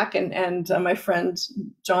comes back, and my friend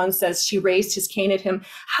John says she raised his cane at him.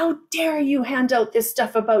 How dare you hand out this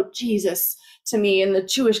stuff about Jesus to me in the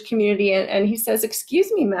Jewish community? And he says, excuse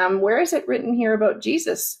me, ma'am, where is it written here about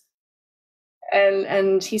Jesus?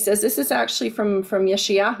 And he says, this is actually from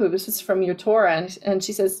Yeshayahu, this is from your Torah. And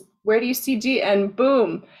she says, where do you see Jesus? And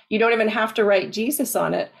boom, you don't even have to write Jesus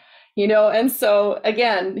on it. You know, and so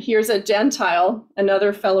again, here's a Gentile,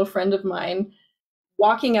 another fellow friend of mine,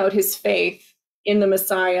 walking out his faith in the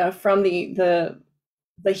Messiah from the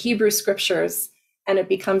Hebrew scriptures, and it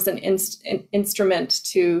becomes an instrument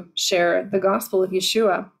to share the gospel of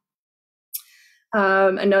Yeshua.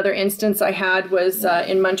 Another instance I had was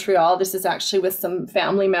in Montreal. This is actually with some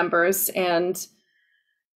family members, and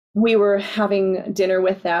we were having dinner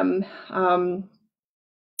with them.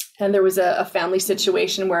 And there was a family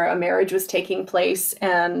situation where a marriage was taking place,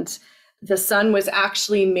 and the son was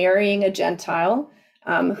actually marrying a Gentile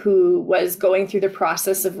who was going through the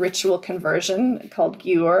process of ritual conversion called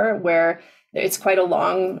Giur, where it's quite a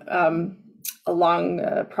long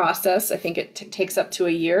process. I think it takes up to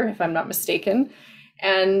a year, if I'm not mistaken.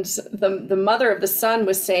 And the mother of the son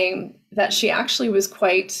was saying that she actually was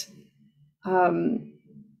quite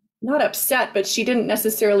not upset, but she didn't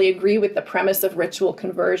necessarily agree with the premise of ritual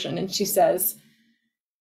conversion. And she says,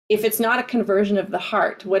 if it's not a conversion of the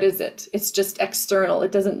heart, what is it? It's just external.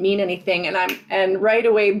 It doesn't mean anything. And right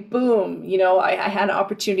away, boom, you know, I had an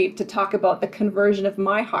opportunity to talk about the conversion of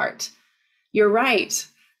my heart. You're right.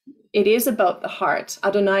 It is about the heart.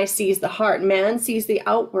 Adonai sees the heart. Man sees the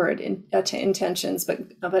outward intentions, but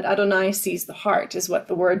Adonai sees the heart, is what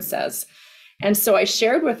the word says. And so I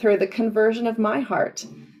shared with her the conversion of my heart,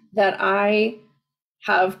 that I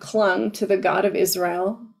have clung to the God of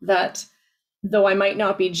Israel, that though I might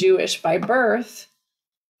not be Jewish by birth,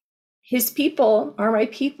 his people are my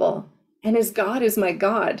people, and his God is my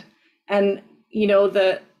God. And, you know,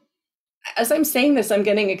 as I'm saying this, I'm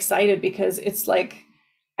getting excited, because it's like,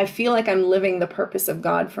 I feel like I'm living the purpose of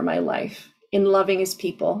God for my life, in loving his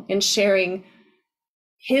people, in sharing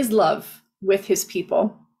his love with his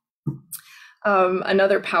people.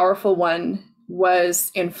 Another powerful one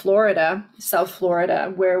was in Florida, South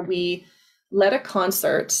Florida, where we led a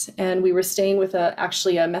concert, and we were staying with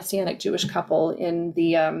actually a Messianic Jewish couple in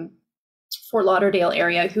the Fort Lauderdale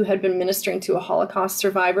area who had been ministering to a Holocaust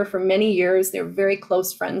survivor for many years. They were very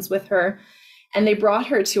close friends with her, and they brought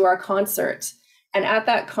her to our concert. And at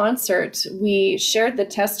that concert, we shared the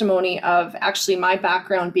testimony of actually my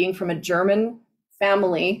background being from a German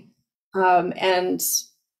family, and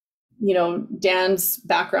you know, Dan's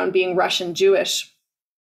background being Russian Jewish,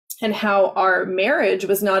 and how our marriage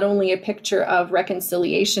was not only a picture of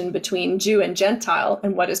reconciliation between Jew and Gentile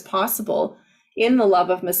and what is possible in the love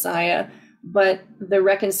of Messiah, but the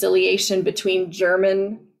reconciliation between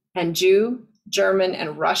German and Jew, German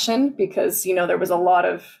and Russian, because, you know, there was a lot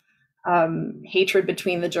of hatred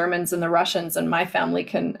between the Germans and the Russians, and my family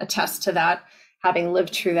can attest to that. having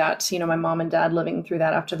lived through that, my mom and dad living through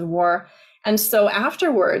that after the war. And so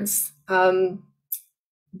afterwards,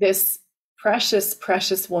 this precious,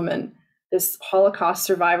 precious woman, this Holocaust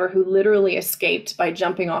survivor who literally escaped by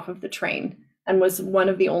jumping off of the train and was one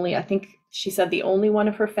of the only, I think she said the only one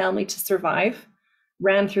of her family to survive,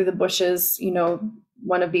 ran through the bushes,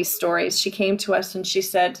 one of these stories. She came to us and she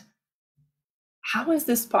said, how is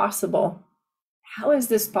this possible? How is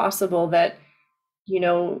this possible that,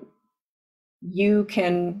 you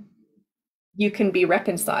can be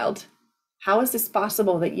reconciled? How is this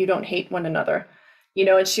possible that you don't hate one another?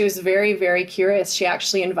 And she was very, very curious. She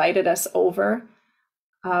actually invited us over,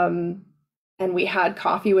 and we had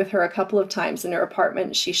coffee with her a couple of times in her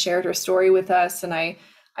apartment. She shared her story with us, and I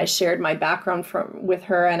shared my background with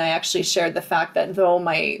her, and I actually shared the fact that though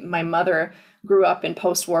my mother grew up in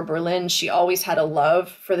post-war Berlin, she always had a love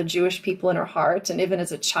for the Jewish people in her heart, and even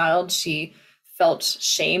as a child, she felt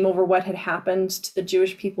shame over what had happened to the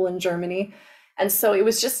Jewish people in Germany. And so it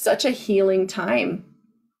was just such a healing time.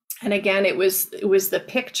 And again, it was the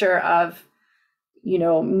picture of,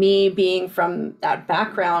 me being from that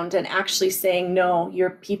background and actually saying, no,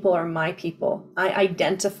 your people are my people. I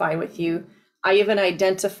identify with you. I even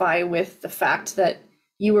identify with the fact that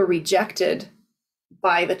you were rejected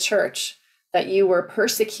by the church, that you were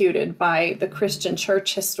persecuted by the Christian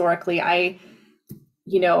church historically. I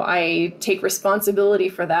take responsibility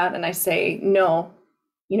for that. And I say, no,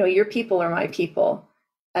 your people are my people.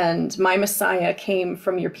 And my Messiah came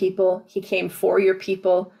from your people. He came for your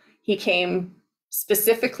people. He came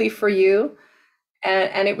specifically for you.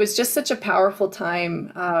 And it was just such a powerful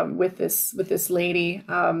time with this lady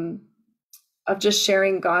of just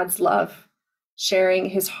sharing God's love, sharing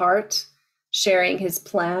his heart, sharing his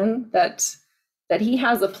plan, that he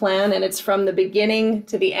has a plan and it's from the beginning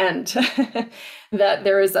to the end, that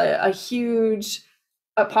there is a huge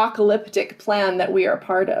apocalyptic plan that we are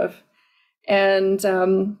part of. And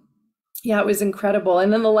it was incredible.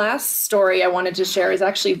 And then the last story I wanted to share is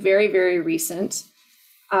actually very, very recent.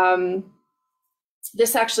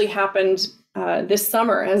 This actually happened this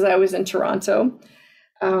summer as I was in Toronto.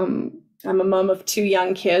 I'm a mom of 2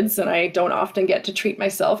 young kids, and I don't often get to treat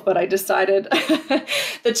myself, but I decided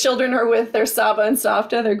the children are with their Saba and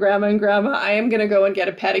Savta, their grandma and grandma. I am going to go and get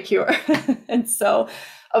a pedicure. And so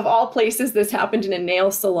of all places, this happened in a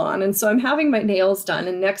nail salon. And so I'm having my nails done,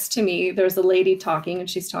 and next to me, there's a lady talking, and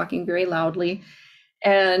she's talking very loudly.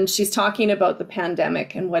 And she's talking about the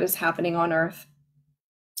pandemic and what is happening on Earth.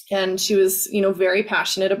 And she was, very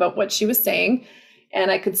passionate about what she was saying. And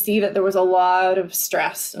I could see that there was a lot of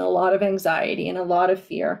stress and a lot of anxiety and a lot of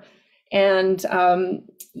fear. And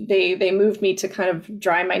they moved me to kind of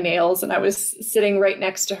dry my nails, and I was sitting right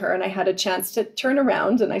next to her, and I had a chance to turn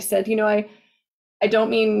around, and I said, I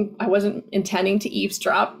don't mean, I wasn't intending to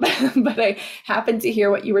eavesdrop, but I happened to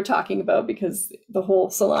hear what you were talking about because the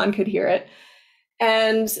whole salon could hear it.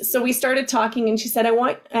 And so we started talking, and she said,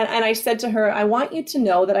 and I said to her, I want you to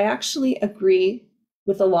know that I actually agree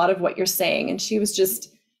with a lot of what you're saying. And she was just,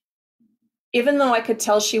 even though I could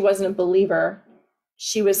tell she wasn't a believer,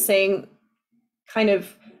 she was saying kind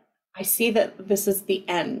of, I see that this is the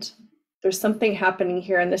end. There's something happening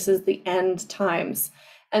here, and this is the end times.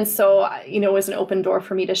 And so, it was an open door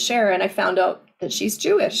for me to share. And I found out that she's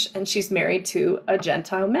Jewish and she's married to a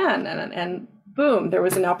Gentile man. And boom, there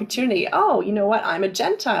was an opportunity. Oh, you know what? I'm a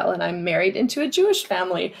Gentile and I'm married into a Jewish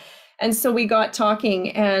family. And so we got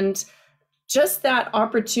talking, and just that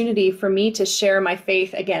opportunity for me to share my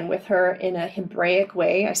faith again with her in a Hebraic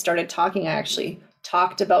way. I started talking. I actually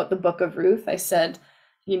talked about the book of Ruth. I said,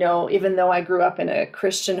 even though I grew up in a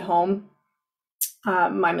Christian home,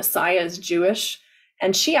 my Messiah is Jewish.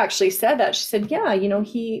 And she actually said that. She said, yeah,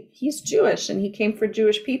 he's Jewish and he came for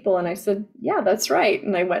Jewish people. And I said, yeah, that's right.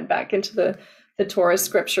 And I went back into the Torah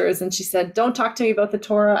scriptures, and she said, don't talk to me about the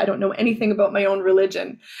Torah. I don't know anything about my own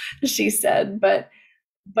religion, she said.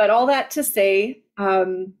 But all that to say,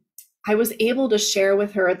 I was able to share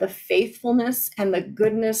with her the faithfulness and the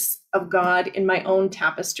goodness of God in my own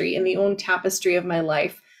tapestry, in the own tapestry of my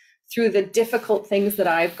life, through the difficult things that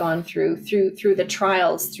I've gone through the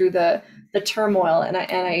trials, through the turmoil. And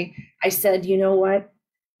I said, you know what?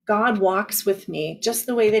 God walks with me just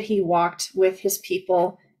the way that he walked with his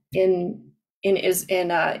people in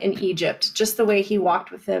Egypt, just the way he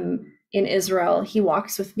walked with them in Israel. He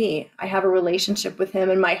walks with me. I have a relationship with him,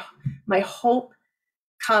 and my hope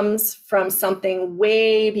comes from something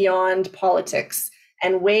way beyond politics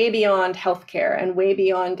and way beyond healthcare and way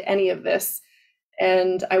beyond any of this.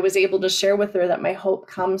 And I was able to share with her that my hope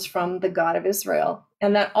comes from the God of Israel,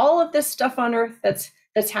 and that all of this stuff on earth that's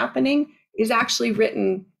happening is actually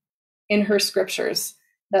written in her scriptures.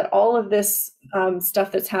 that all of this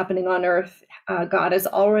stuff that's happening on earth, God has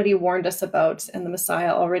already warned us about, and the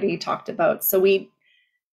Messiah already talked about. So we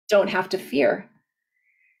don't have to fear.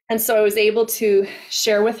 And so I was able to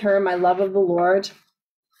share with her my love of the Lord,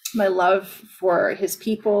 my love for his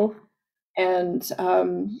people. And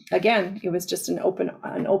again, it was just an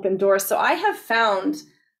open door. So I have found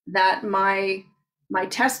that my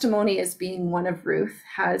testimony as being one of Ruth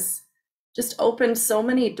has just opened so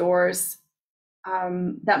many doors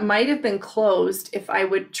that might have been closed if I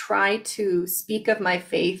would try to speak of my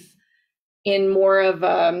faith in more of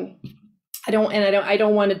I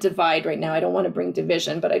don't want to divide right now. I don't want to bring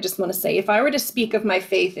division, but I just want to say, if I were to speak of my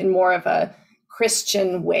faith in more of a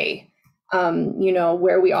Christian way,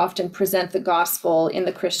 where we often present the gospel in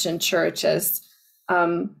the Christian church as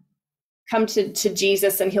come to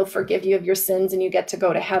Jesus and he'll forgive you of your sins and you get to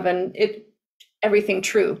go to heaven. Everything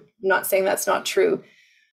true. I'm not saying that's not true.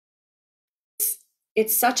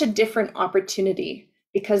 It's such a different opportunity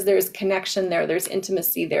because there's connection there, there's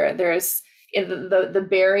intimacy there, there's the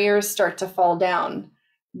barriers start to fall down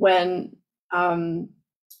when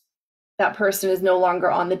that person is no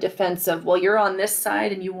longer on the defensive. Well, you're on this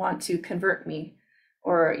side and you want to convert me,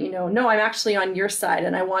 or no, I'm actually on your side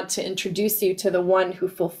and I want to introduce you to the one who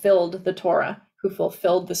fulfilled the Torah, who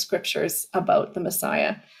fulfilled the scriptures about the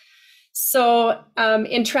Messiah. So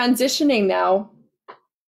in transitioning now,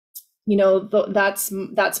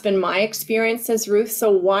 that's been my experience as Ruth.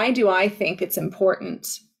 So why do I think it's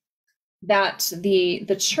important that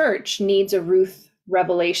the church needs a Ruth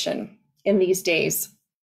revelation in these days?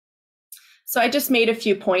 So I just made a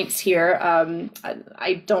few points here.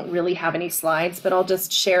 I don't really have any slides, but I'll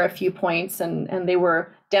just share a few points, and they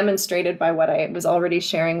were demonstrated by what I was already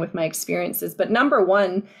sharing with my experiences. But number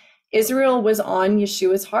one, Israel was on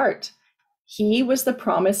Yeshua's heart. He was the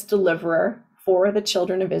promised deliverer for the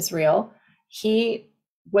children of Israel. He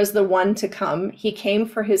was the one to come. He came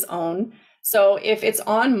for his own. So if it's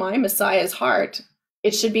on my Messiah's heart,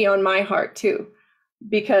 it should be on my heart too,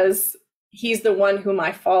 because he's the one whom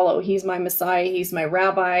I follow. He's my Messiah. He's my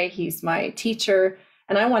rabbi. He's my teacher.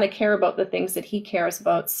 And I want to care about the things that he cares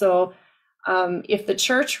about. So if the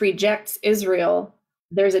church rejects Israel,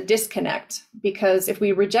 there's a disconnect, because if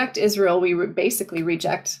we reject Israel, we basically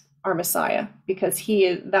reject our Messiah, because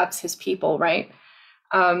that's his people, right?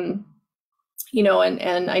 And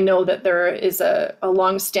I know that there is a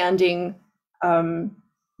longstanding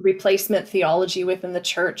replacement theology within the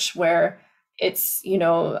church where it's,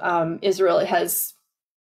 Israel has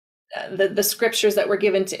the scriptures that were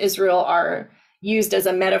given to Israel are used as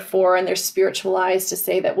a metaphor, and they're spiritualized to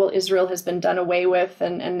say that, well, Israel has been done away with,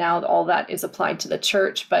 and now all that is applied to the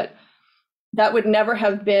church. But that would never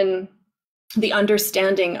have been the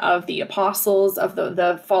understanding of the apostles, of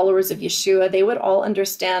the followers of Yeshua. They would all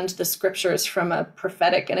understand the scriptures from a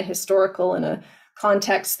prophetic and a historical and a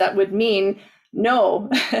context that would mean, no,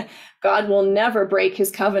 God will never break his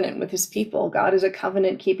covenant with his people. God is a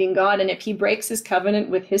covenant keeping God. And if he breaks his covenant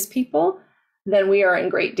with his people, then we are in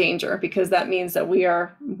great danger, because that means that we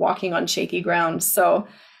are walking on shaky ground. So,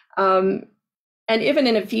 and even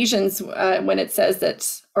in Ephesians, when it says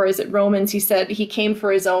that, or is it Romans, he said he came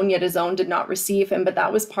for his own, yet his own did not receive him. But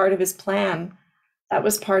that was part of his plan. That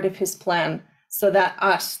was part of his plan, so that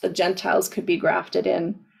us, the Gentiles, could be grafted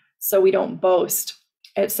in, so we don't boast.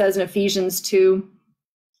 It says in Ephesians 2,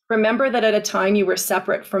 remember that at a time you were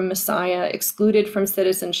separate from Messiah, excluded from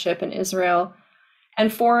citizenship in Israel,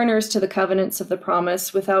 and foreigners to the covenants of the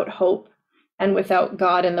promise, without hope and without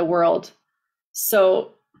God in the world.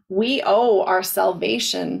 So we owe our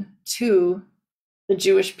salvation to the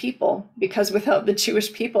Jewish people, because without the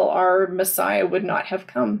Jewish people, our Messiah would not have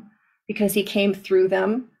come, because he came through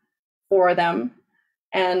them, for them.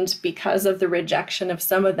 And because of the rejection of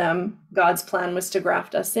some of them, God's plan was to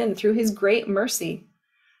graft us in through his great mercy.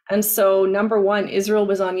 And so, number one, Israel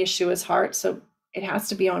was on Yeshua's heart. So it has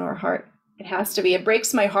to be on our heart. It has to be. It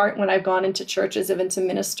breaks my heart when I've gone into churches, even to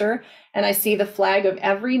minister, and I see the flag of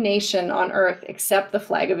every nation on earth except the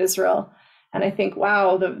flag of Israel. And I think,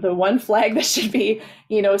 wow, the one flag that should be,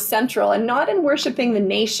 central, and not in worshiping the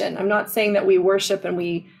nation. I'm not saying that we worship and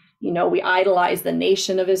we idolize the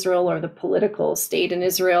nation of Israel or the political state in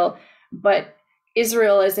Israel, but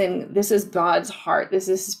Israel as in, this is God's heart. This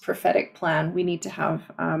is his prophetic plan. We need to have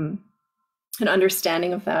an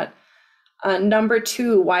understanding of that. Number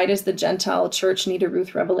two, why does the Gentile church need a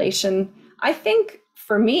Ruth revelation? I think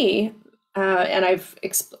for me, and I've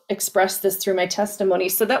expressed this through my testimony,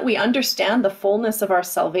 so that we understand the fullness of our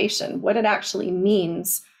salvation, what it actually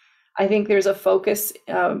means. I think there's a focus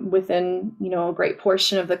within, a great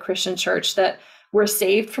portion of the Christian church that we're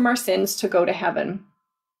saved from our sins to go to heaven.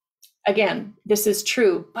 again, this is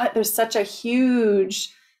true, but there's such a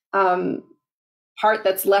huge part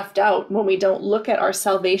that's left out when we don't look at our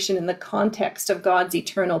salvation in the context of God's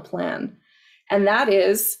eternal plan. And that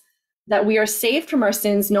is that we are saved from our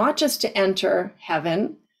sins, not just to enter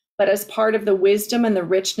heaven, but as part of the wisdom and the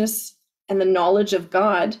richness and the knowledge of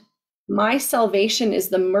God. My salvation is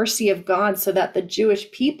the mercy of God so that the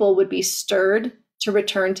Jewish people would be stirred to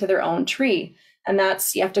return to their own tree. And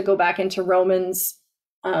that's, you have to go back into Romans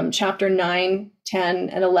chapter 9, 10,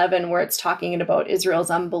 and 11, where it's talking about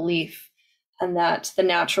Israel's unbelief, and that the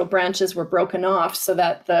natural branches were broken off so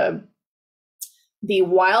that the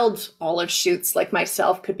wild olive shoots like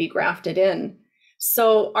myself could be grafted in.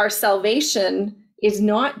 So our salvation is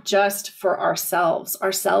not just for ourselves.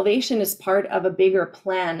 Our salvation is part of a bigger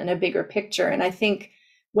plan and a bigger picture. And I think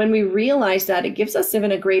when we realize that, it gives us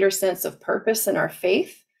even a greater sense of purpose in our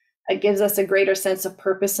faith. It gives us a greater sense of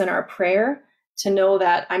purpose in our prayer, to know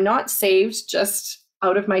that I'm not saved just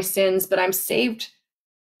out of my sins, but I'm saved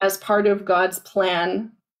as part of God's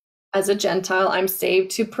plan. As a Gentile, I'm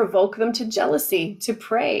saved to provoke them to jealousy, to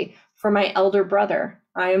pray for my elder brother.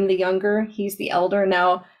 I am the younger, he's the elder.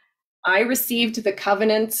 Now, I received the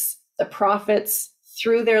covenants, the prophets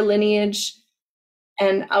through their lineage,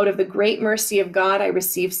 and out of the great mercy of God, I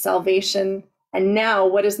received salvation. And now,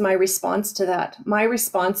 what is my response to that? My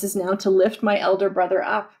response is now to lift my elder brother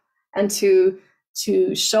up and to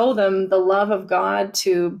show them the love of God,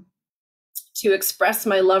 to express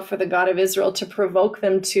my love for the God of Israel, to provoke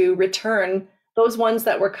them to return, those ones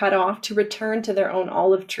that were cut off, to return to their own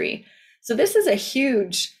olive tree. So this is a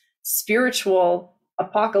huge spiritual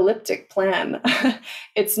apocalyptic plan.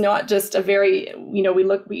 It's not just a very, we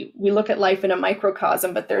look at life in a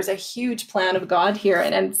microcosm, but there's a huge plan of God here.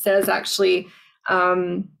 And it says actually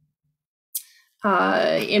in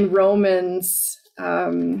Romans,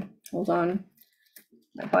 hold on,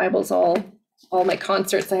 my Bible's all my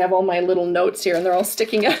concerts, I have all my little notes here and they're all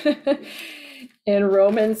sticking out. In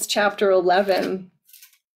Romans chapter 11,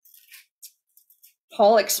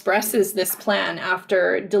 Paul expresses this plan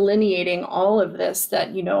after delineating all of this,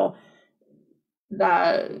 that,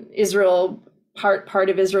 the Israel, part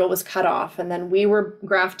of Israel was cut off, and then we were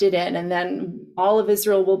grafted in, and then all of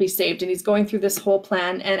Israel will be saved. And he's going through this whole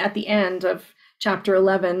plan. And at the end of chapter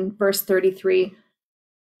 11, verse 33,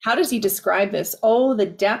 how does he describe this? Oh, the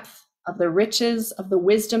depth of the riches of the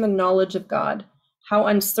wisdom and knowledge of God, how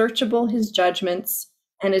unsearchable his judgments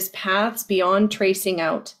and his paths beyond tracing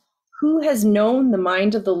out. Who has known the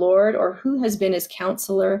mind of the Lord, or who has been his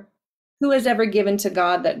counselor? Who has ever given to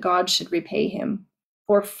God that God should repay him?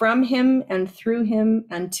 For from him and through him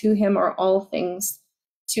and to him are all things.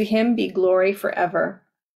 To him be glory forever.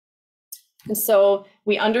 And so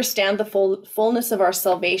we understand the fullness of our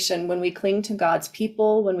salvation when we cling to God's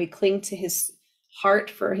people, when we cling to his heart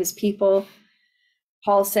for his people.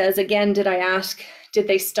 Paul says, again, did I ask, did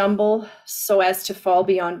they stumble so as to fall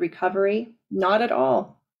beyond recovery? Not at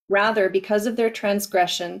all. Rather, because of their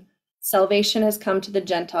transgression, salvation has come to the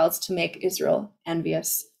Gentiles to make Israel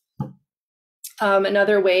envious.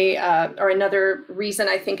 Another way, or another reason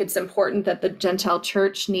I think it's important that the Gentile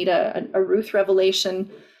church need a Ruth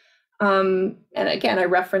revelation. And again, I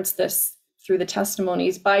reference this through the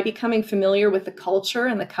testimonies, by becoming familiar with the culture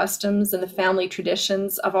and the customs and the family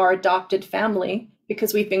traditions of our adopted family,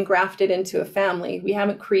 because we've been grafted into a family. We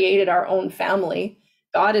haven't created our own family.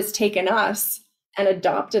 God has taken us and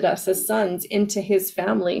adopted us as sons into his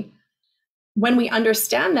family. When we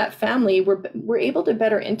understand that family, we're able to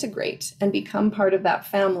better integrate and become part of that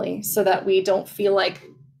family, so that we don't feel like,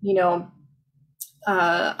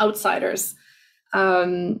 outsiders.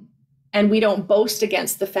 And we don't boast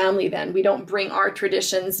against the family then. We don't bring our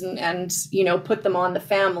traditions and put them on the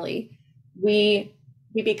family. We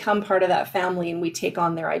become part of that family and we take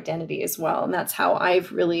on their identity as well. And that's how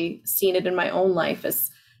I've really seen it in my own life,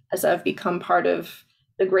 as I've become part of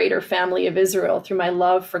the greater family of Israel through my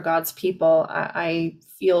love for God's people. I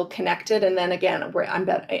feel connected. And then again, I'm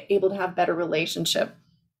able to have better relationship.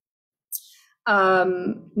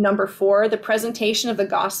 Number 4, the presentation of the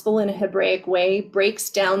gospel in a Hebraic way breaks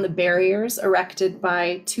down the barriers erected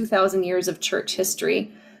by 2,000 years of church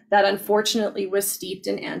history that unfortunately was steeped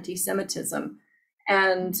in anti-Semitism.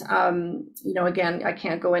 And, again, I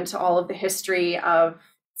can't go into all of the history of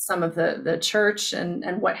some of the church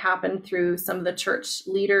and what happened through some of the church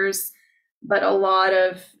leaders, but a lot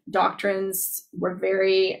of doctrines were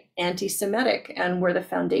very anti-Semitic and were the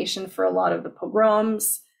foundation for a lot of the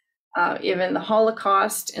pogroms, even the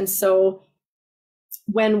Holocaust. And so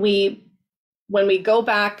when we go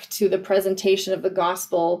back to the presentation of the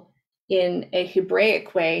gospel in a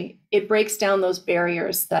Hebraic way, it breaks down those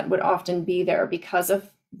barriers that would often be there because of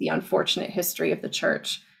the unfortunate history of the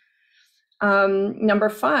church. Number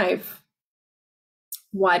 5,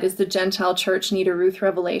 why does the Gentile church need a Ruth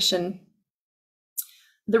revelation?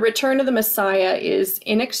 The return of the Messiah is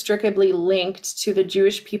inextricably linked to the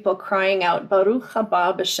Jewish people crying out, Baruch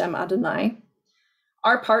haba b'shem Adonai.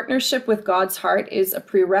 Our partnership with God's heart is a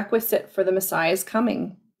prerequisite for the Messiah's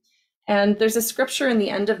coming. And there's a scripture in the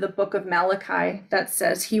end of the book of Malachi that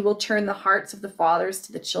says, he will turn the hearts of the fathers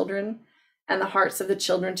to the children and the hearts of the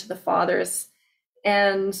children to the fathers.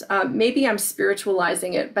 And maybe I'm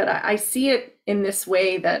spiritualizing it, but I see it in this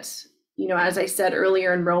way that, you know, as I said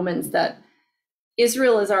earlier in Romans, that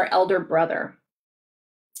Israel is our elder brother.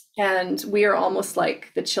 And we are almost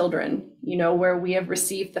like the children, you know, where we have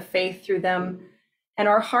received the faith through them. And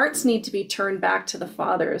our hearts need to be turned back to the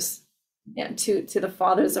fathers, and to the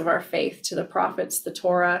fathers of our faith, to the prophets, the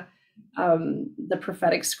Torah, the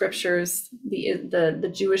prophetic scriptures,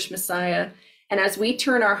 the Jewish Messiah. And as we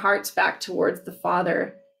turn our hearts back towards the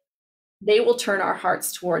Father, they will turn our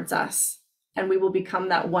hearts towards us, and we will become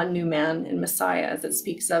that one new man in Messiah, as it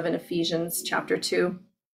speaks of in Ephesians chapter 2.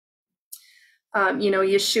 You know,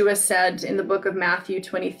 Yeshua said in the book of Matthew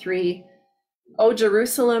 23, "O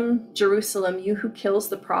Jerusalem, Jerusalem, you who kills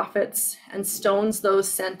the prophets and stones those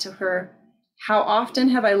sent to her, how often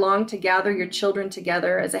have I longed to gather your children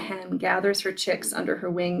together as a hen gathers her chicks under her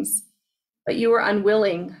wings, but you were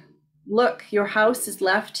unwilling. Look, your house is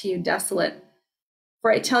left to you desolate.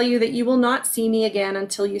 For I tell you that you will not see me again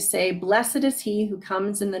until you say, blessed is he who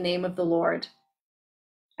comes in the name of the Lord."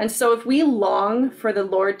 And so if we long for the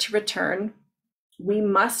Lord to return, we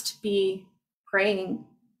must be praying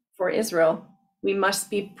for Israel. We must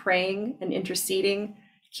be praying and interceding,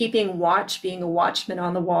 keeping watch, being a watchman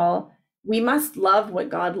on the wall. We must love what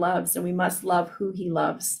God loves, and we must love who he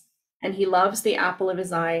loves. And he loves the apple of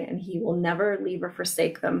his eye, and he will never leave or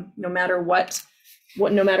forsake them, no matter what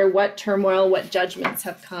turmoil, what judgments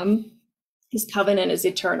have come. His covenant is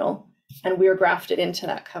eternal, and we are grafted into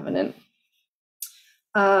that covenant.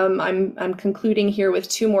 I'm concluding here with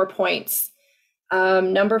 2 more points.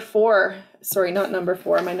 Number 4, sorry, not number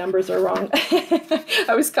 4, my numbers are wrong.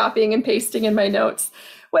 I was copying and pasting in my notes.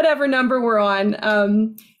 Whatever number we're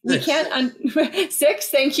on, we can't, 6,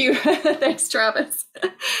 thank you. Thanks, Travis.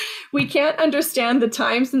 We can't understand the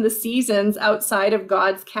times and the seasons outside of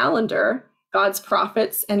God's calendar, God's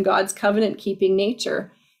prophets, and God's covenant-keeping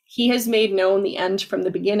nature. He has made known the end from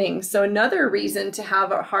the beginning. So another reason to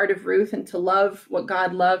have a heart of Ruth and to love what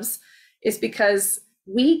God loves is because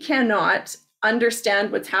we cannot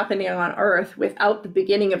understand what's happening on earth without the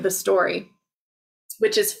beginning of the story,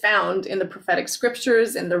 which is found in the prophetic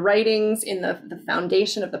scriptures, in the writings, in the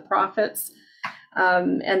foundation of the prophets,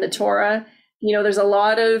 and the Torah. You know, there's a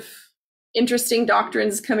lot of interesting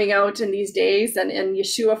doctrines coming out in these days, and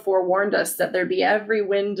Yeshua forewarned us that there'd be every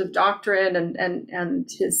wind of doctrine, and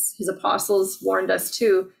his apostles warned us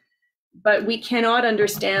too. But we cannot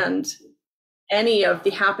understand any of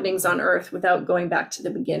the happenings on earth without going back to the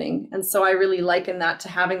beginning. And so I really liken that to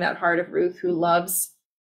having that heart of Ruth, who loves,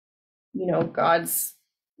 you know, God's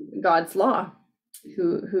law,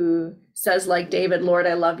 who says, like David, Lord,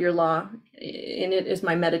 I love your law. In it is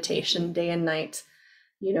my meditation day and night.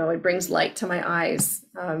 You know, it brings light to my eyes.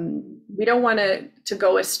 We don't want to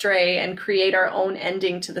go astray and create our own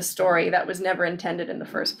ending to the story that was never intended in the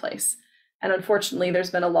first place. And unfortunately, there's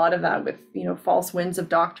been a lot of that with, you know, false winds of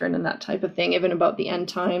doctrine and that type of thing, even about the end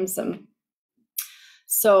times.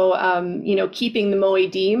 So, you know, keeping the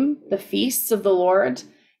Moedim, the feasts of the Lord,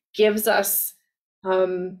 gives us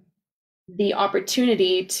the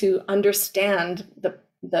opportunity to understand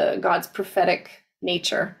the God's prophetic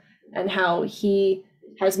nature and how he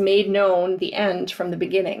has made known the end from the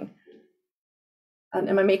beginning.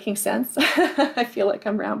 Am I making sense? I feel like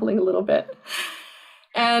I'm rambling a little bit.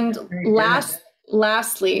 And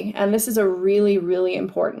lastly, and this is a really, really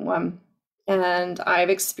important one, and I've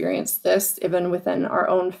experienced this even within our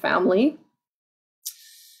own family.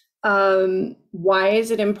 Why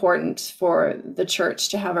is it important for the church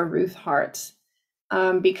to have a Ruth heart?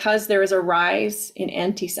 Because there is a rise in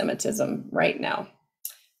anti-Semitism right now.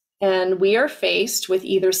 And we are faced with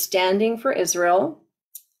either standing for Israel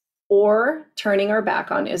or turning our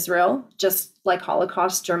back on Israel, just like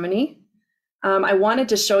Holocaust Germany. I wanted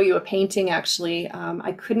to show you a painting, actually.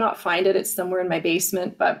 I could not find it. It's somewhere in my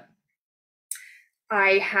basement, but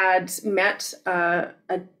I had met a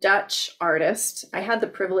Dutch artist. I had the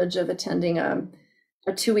privilege of attending a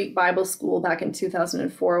 2-week Bible school back in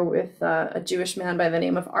 2004 with a Jewish man by the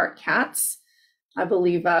name of Art Katz. I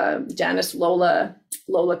believe Janice Lola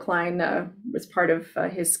Klein was part of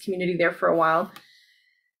his community there for a while.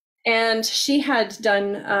 And she had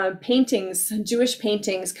done paintings, Jewish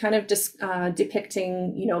paintings, kind of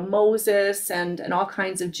depicting, you know, Moses and all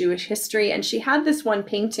kinds of Jewish history. And she had this one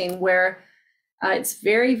painting where it's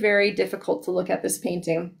very, very difficult to look at this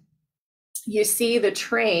painting. You see the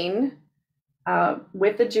train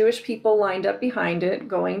with the Jewish people lined up behind it,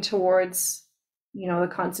 going towards, you know,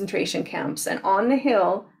 the concentration camps. And on the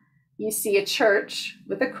hill, you see a church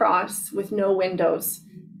with a cross with no windows.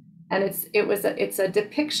 And it's a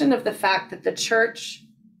depiction of the fact that the church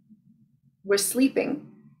was sleeping.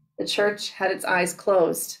 The church had its eyes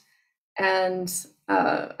closed. And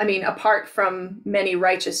I mean, apart from many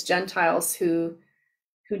righteous Gentiles who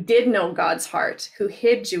did know God's heart, who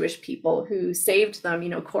hid Jewish people, who saved them, you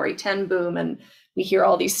know, Corrie ten Boom, and we hear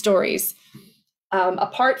all these stories.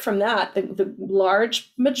 Apart from that, the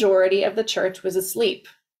large majority of the church was asleep.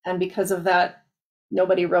 And because of that,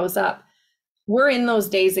 nobody rose up. We're in those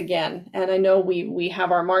days again. And I know we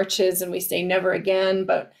have our marches and we say never again,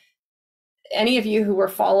 but any of you who were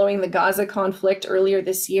following the Gaza conflict earlier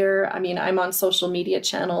this year, I mean, I'm on social media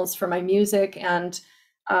channels for my music, and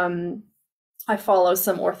I follow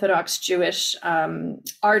some Orthodox Jewish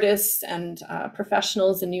artists and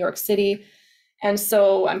professionals in New York City. And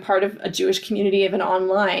so I'm part of a Jewish community even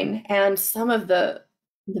online, and some of the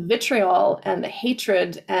vitriol and the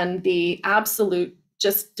hatred and the absolute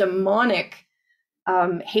just demonic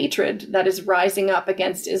hatred that is rising up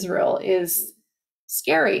against Israel is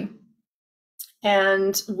scary.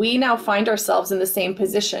 And we now find ourselves in the same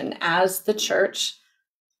position as the church.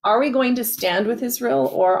 Are we going to stand with Israel,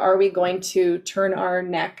 or are we going to turn our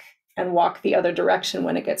neck and walk the other direction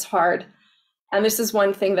when it gets hard? And this is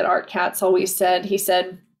one thing that Art Katz always said. He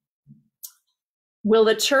said, will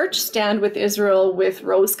the church stand with Israel with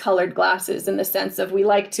rose-colored glasses, in the sense of we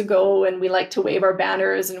like to go and we like to wave our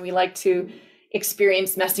banners and we like to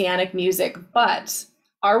experience messianic music, but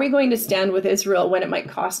are we going to stand with Israel when it might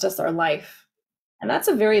cost us our life? And that's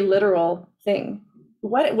a very literal thing.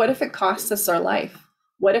 What if it costs us our life?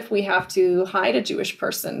 What if we have to hide a Jewish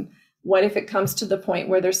person? What if it comes to the point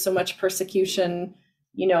where there's so much persecution?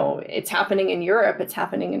 You know, it's happening in Europe, it's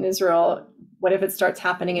happening in Israel. What if it starts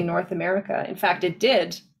happening in North America? In fact, it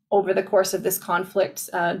did over the course of this conflict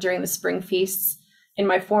during the spring feasts. In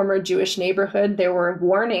my former Jewish neighborhood, there were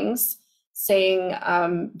warnings saying,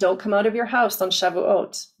 don't come out of your house on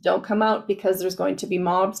Shavuot. Don't come out, because there's going to be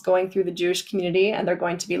mobs going through the Jewish community, and they're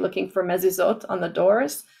going to be looking for mezuzot on the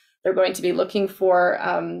doors. They're going to be looking for,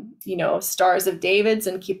 you know, stars of David's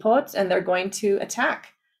and kippot, and they're going to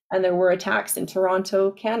attack. And there were attacks in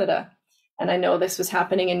Toronto, Canada. And I know this was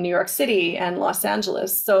happening in New York City and Los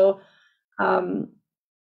Angeles. So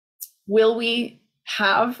will we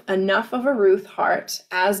have enough of a Ruth heart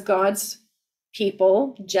as God's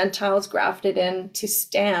people, Gentiles grafted in, to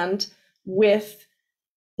stand with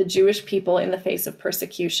the Jewish people in the face of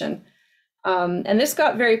persecution? And this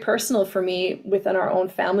got very personal for me within our own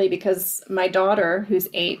family, because my daughter, who's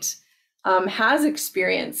 8, has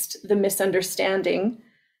experienced the misunderstanding.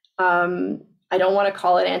 I don't want to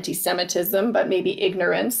call it anti-Semitism, but maybe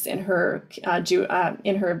ignorance. In her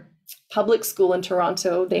public school in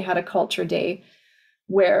Toronto, they had a culture day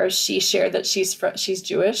where she shared that she's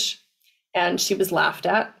Jewish, and she was laughed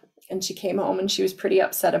at, and she came home and she was pretty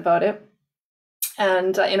upset about it.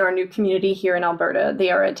 And in our new community here in Alberta,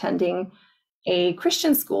 they are attending a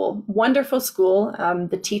Christian school, wonderful school.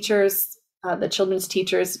 The teachers, the children's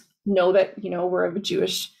teachers, know that, you know, we're of a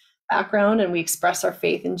Jewish background and we express our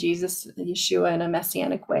faith in Jesus, Yeshua, in a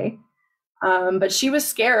messianic way. But she was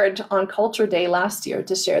scared on Culture Day last year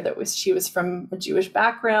to share that she was from a Jewish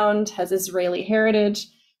background, has Israeli heritage,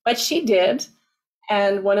 but she did.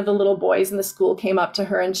 And one of the little boys in the school came up to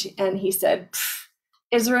her and he said,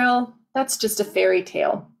 Israel, that's just a fairy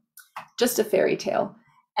tale, just a fairy tale.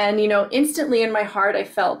 And, you know, instantly in my heart, I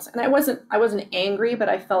felt, and I wasn't angry, but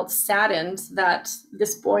I felt saddened that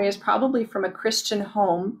this boy is probably from a Christian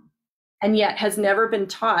home and yet has never been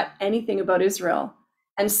taught anything about Israel.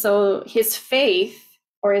 And so his faith,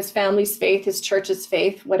 or his family's faith, his church's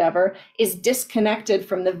faith, whatever, is disconnected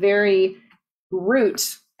from the very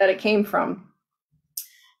root that it came from.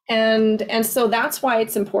 And so that's why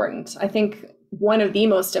it's important. I think one of the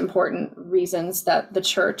most important reasons that the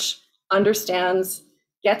church understands,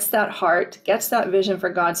 gets that heart, gets that vision for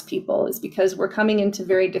God's people, is because we're coming into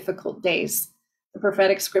very difficult days. The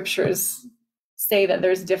prophetic scriptures say that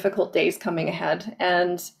there's difficult days coming ahead.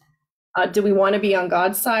 And do we want to be on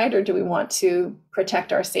God's side, or do we want to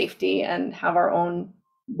protect our safety and have our own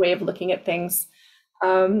way of looking at things?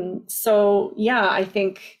 So yeah, I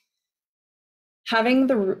think having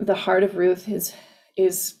the heart of Ruth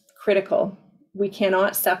is critical. We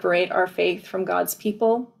cannot separate our faith from God's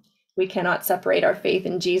people. We cannot separate our faith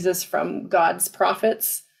in Jesus from God's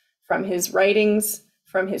prophets, from his writings,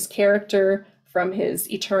 from his character, from his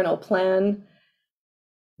eternal plan.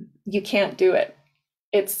 You can't do it.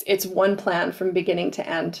 It's one plan from beginning to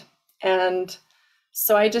end. And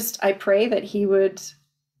so I pray that he would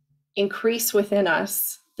increase within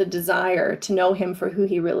us the desire to know him for who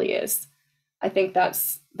he really is. I think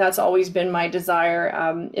that's always been my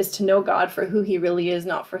desire, is to know God for who he really is,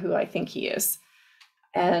 not for who I think he is.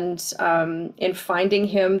 And in finding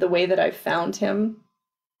him the way that I've found him,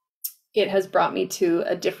 it has brought me to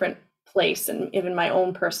a different place, and even my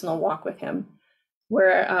own personal walk with him,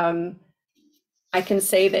 where I can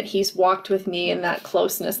say that he's walked with me in that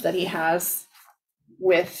closeness that he has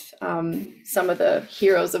with some of the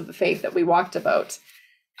heroes of the faith that we walked about.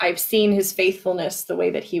 I've seen his faithfulness the way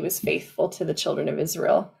that he was faithful to the children of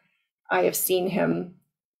Israel. I have seen him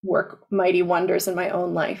work mighty wonders in my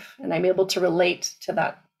own life, and I'm able to relate to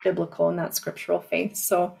that biblical and that scriptural faith.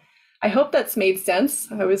 So I hope that's made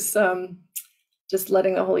sense. I was just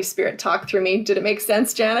letting the Holy Spirit talk through me. Did it make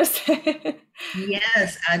sense, Janice?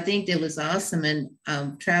 Yes, I think that was awesome. And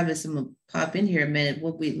Travis, I'm gonna pop in here a minute.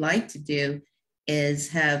 What we'd like to do is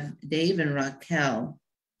have Dave and Raquel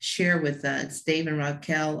share with us. Dave and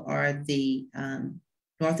Raquel are the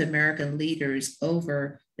North American leaders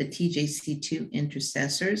over the TJC2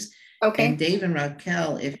 intercessors. Okay. And Dave and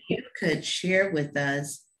Raquel, if you could share with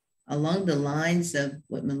us along the lines of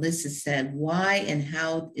what Melissa said, why and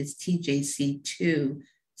how is TJC2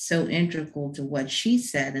 so integral to what she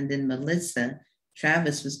said? And then Melissa,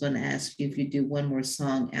 Travis was going to ask you if you do one more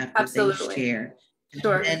song after Absolutely. they share.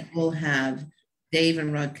 Sure. And then we'll have Dave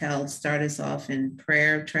and Raquel start us off in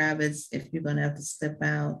prayer. Travis, if you're going to have to slip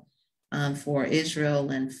out for Israel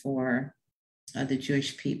and for the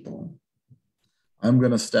Jewish people. I'm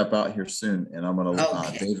going to step out here soon, and I'm going to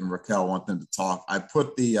Okay. Dave and Raquel want them to talk. I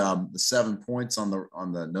put the 7 points on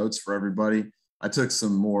the notes for everybody. I took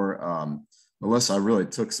some more. Melissa, I really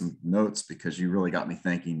took some notes because you really got me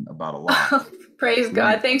thinking about a lot. Praise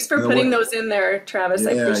God. Thanks for putting those in there, Travis.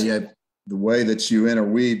 I appreciate it. The way that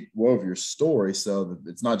you wove your story, so that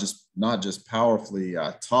it's not just powerfully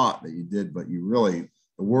taught that you did, but you really,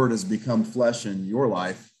 the word has become flesh in your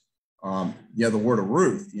life. The word of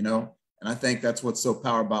Ruth, and I think that's what's so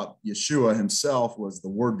powerful about Yeshua himself, was the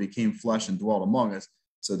word became flesh and dwelt among us.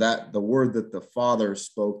 So that the word that the Father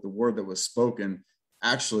spoke, the word that was spoken,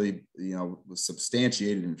 actually, was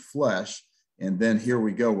substantiated in flesh. And then here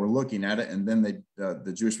we go, we're looking at it, and then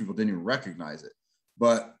the Jewish people didn't even recognize it.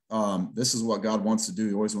 But this is what God wants to do.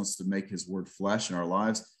 He always wants to make his word flesh in our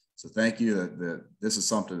lives. So thank you that this is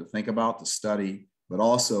something to think about, to study, but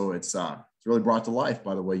also it's really brought to life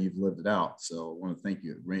by the way you've lived it out. So I want to thank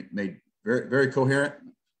you. It made very, very coherent,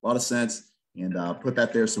 a lot of sense, and put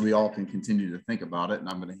that there so we all can continue to think about it. And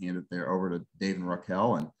I'm going to hand it there over to Dave and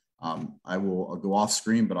Raquel, and I'll go off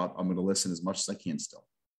screen, but I'm going to listen as much as I can still.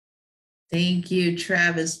 Thank you,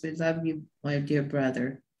 Travis. We love you, my dear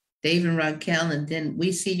brother. Dave and Raquel, and then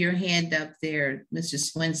we see your hand up there, Mr.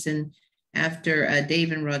 Swenson. After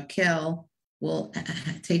Dave and Raquel, we'll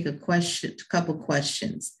take a couple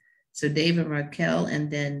questions. So Dave and Raquel,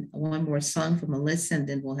 and then one more song from Melissa, and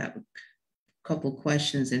then we'll have a couple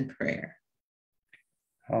questions in prayer.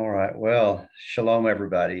 All right. Well, shalom,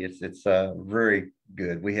 everybody. It's very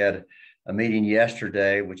good. We had a meeting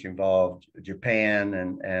yesterday, which involved Japan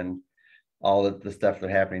and all of the stuff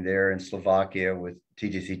that's happening there in Slovakia with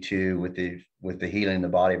TJC2, with the healing the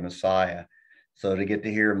body of Messiah. So to get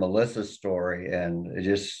to hear Melissa's story, and it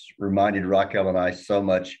just reminded Raquel and I so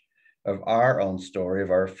much of our own story, of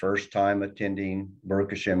our first time attending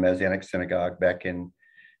Baruch Hashem Messianic Synagogue back in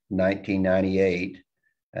 1998,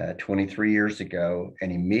 23 years ago,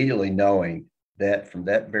 and immediately knowing that from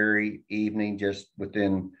that very evening, just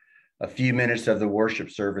within a few minutes of the worship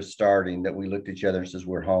service starting, that we looked at each other and says,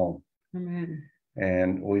 we're home. Amen.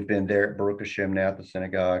 And we've been there at Baruch Hashem now at the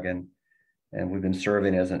synagogue, and we've been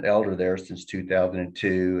serving as an elder there since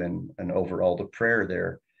 2002, and over all the prayer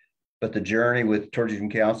there. But the journey with Torturing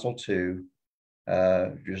Council too,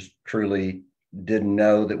 just truly didn't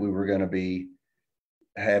know that we were going to be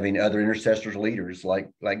having other intercessors leaders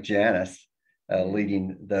like Janice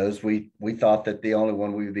leading those. We thought that the only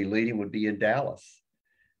one we would be leading would be in Dallas.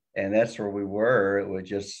 And that's where we were. It was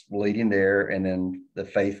just leading there, and then the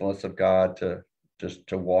faithfulness of God to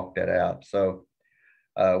walk that out. So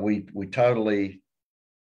we totally,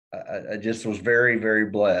 I just was very, very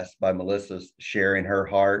blessed by Melissa's sharing her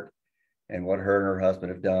heart and what her and her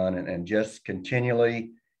husband have done, and just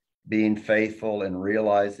continually being faithful and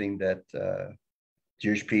realizing that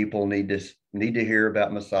Jewish people need to hear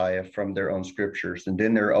about Messiah from their own scriptures. And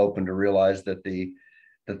then they're open to realize that the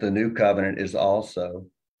that the new covenant is also,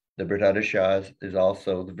 the Brit Hadashah is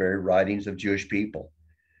also the very writings of Jewish people.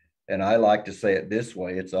 And I like to say it this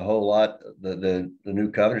way, it's a whole lot, the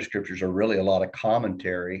new covenant scriptures are really a lot of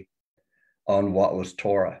commentary on what was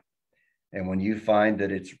Torah. And when you find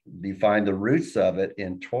that you find the roots of it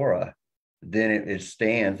in Torah, then it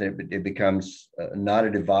stands, it becomes not a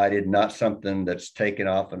divided, not something that's taken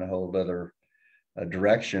off in a whole other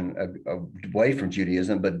direction away from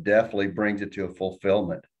Judaism, but definitely brings it to a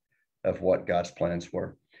fulfillment of what God's plans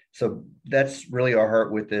were. So that's really our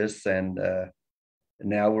heart with this. And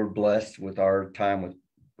now we're blessed with our time with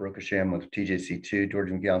Baruch Hashem, with TJC2,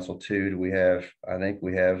 Georgian Council 2. I think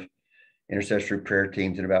we have intercessory prayer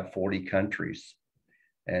teams in about 40 countries.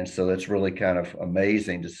 And so that's really kind of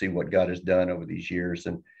amazing to see what God has done over these years.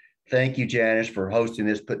 And thank you, Janice, for hosting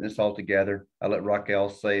this, putting this all together. I'll let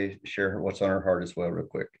Raquel share what's on her heart as well real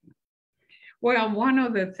quick. Well, one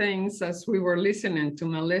of the things as we were listening to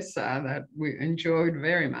Melissa that we enjoyed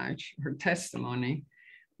very much, her testimony,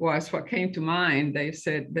 was what came to mind. They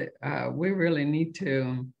said that we really need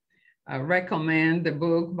to recommend the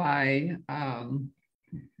book by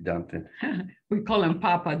Duncan. We call him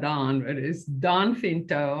Papa Don, but it's Don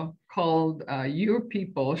Finto, called Your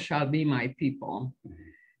People Shall Be My People,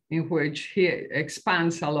 in which he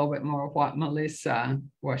expands a little bit more of what Melissa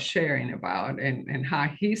was sharing about and how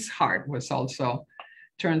his heart was also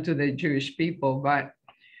turned to the Jewish people. But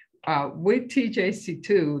with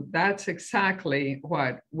TJC2, that's exactly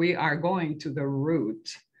what we are going to the root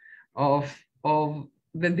of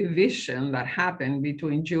the division that happened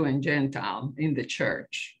between Jew and Gentile in the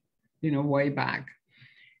church, way back.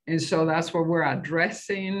 And so that's what we're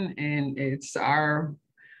addressing. And it's our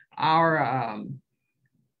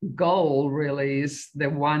goal really is the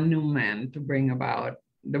one new man, to bring about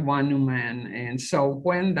the one new man. And so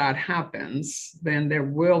when that happens, then there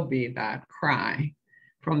will be that cry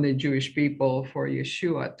from the Jewish people for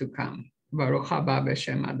Yeshua to come. Baruch haba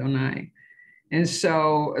b'shem Adonai. And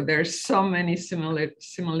so there's so many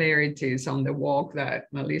similarities on the walk that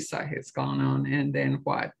Melissa has gone on, and then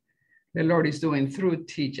what the Lord is doing through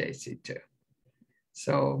TJC2.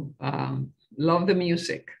 So love the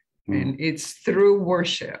music. And it's through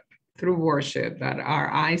worship that our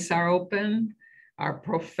eyes are open,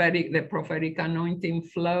 the prophetic anointing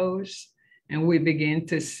flows, and we begin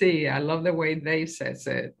to see. I love the way Dave says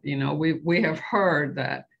it. We have heard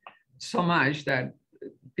that so much that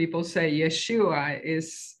people say Yeshua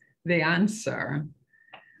is the answer,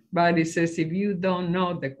 but it says if you don't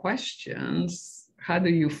know the questions, how do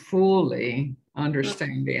you fully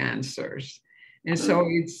understand the answers? And so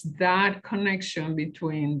it's that connection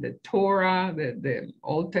between the Torah, the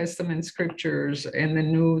Old Testament scriptures, and the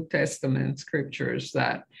New Testament scriptures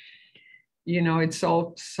that, it's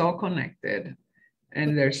all so connected.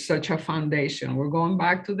 And there's such a foundation. We're going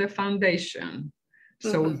back to the foundation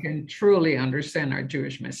so we can truly understand our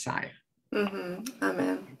Jewish Messiah. Amen.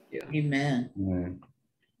 Yeah. Amen. Amen.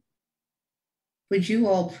 Would you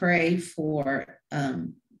all pray for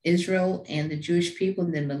Israel and the Jewish people?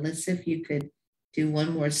 And then Melissa, if you could do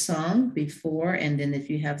one more song before, and then if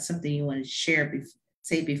you have something you want to share,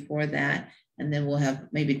 say before that, and then we'll have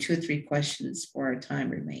maybe 2 or 3 questions for our time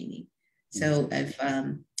remaining. So if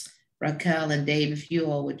Raquel and Dave, if you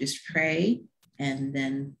all would just pray, and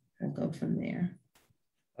then we'll go from there.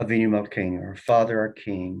 Avinu Malkeinu, our Father, our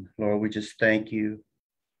King, Lord, we just thank you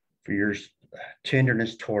for your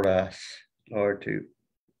tenderness toward us, Lord, to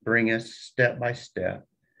bring us step by step,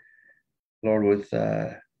 Lord,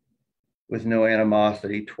 with no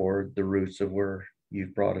animosity toward the roots of where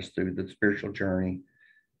you've brought us through the spiritual journey,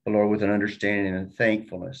 but Lord, with an understanding and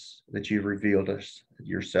thankfulness that you've revealed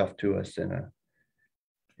yourself to us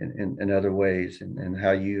in other ways, and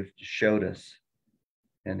how you've showed us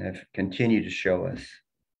and have continued to show us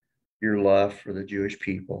your love for the Jewish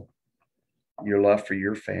people, your love for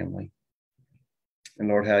your family, and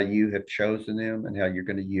Lord, how you have chosen them and how you're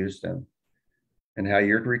going to use them, and how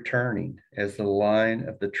you're returning as the line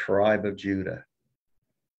of the tribe of Judah.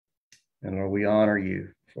 And Lord, we honor you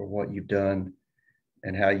for what you've done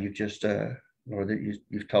and how you've just, Lord, that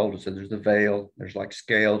you've told us that there's a veil, there's like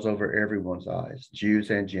scales over everyone's eyes, Jews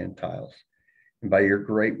and Gentiles. And by your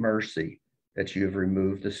great mercy that you have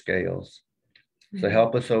removed the scales. So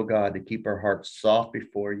help us, oh God, to keep our hearts soft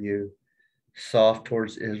before you, soft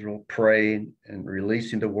towards Israel, praying and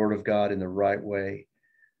releasing the word of God in the right way.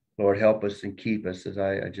 Lord, help us and keep us, as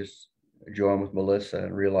I just join with Melissa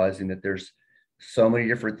and realizing that there's so many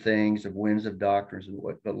different things of winds of doctrines,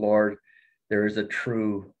 but Lord, there is a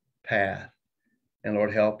true path. And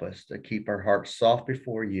Lord, help us to keep our hearts soft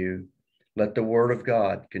before you. Let the word of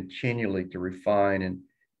God continually to refine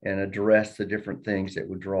and address the different things that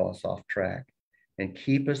would draw us off track, and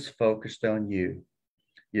keep us focused on you.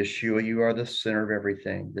 Yeshua, you are the center of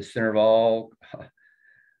everything, the center of all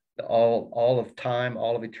of time,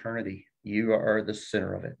 all of eternity. You are the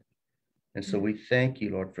center of it. And so we thank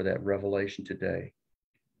you, Lord, for that revelation today.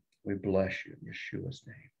 We bless you in Yeshua's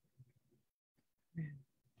name.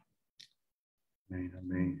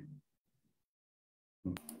 Amen.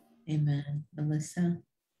 Amen. Amen. Melissa?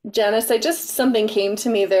 Janice, something came to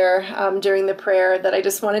me there during the prayer that I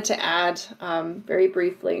just wanted to add very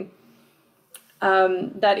briefly.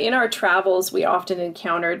 That in our travels, we often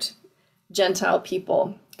encountered Gentile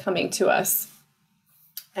people coming to us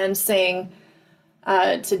and saying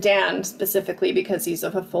to Dan specifically, because he's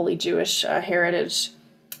of a fully Jewish heritage,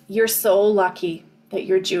 "You're so lucky that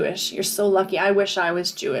you're Jewish. You're so lucky. I wish I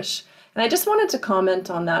was Jewish." And I just wanted to comment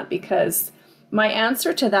on that, because my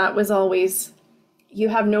answer to that was always, you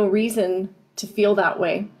have no reason to feel that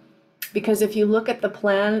way. Because if you look at the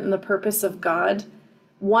plan and the purpose of God,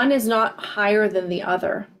 one is not higher than the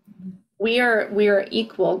other. We are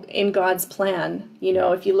equal in God's plan. You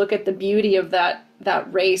know, if you look at the beauty of that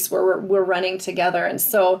race where we're running together. And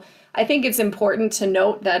so I think it's important to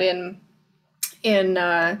note that in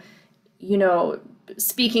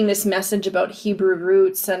speaking this message about Hebrew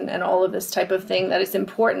roots and all of this type of thing, that it's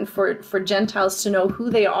important for Gentiles to know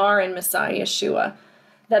who they are in Messiah Yeshua,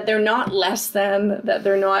 that they're not less than, that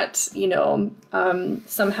they're not,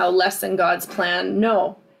 somehow less than God's plan.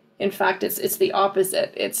 No, in fact, it's the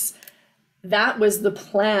opposite. That was the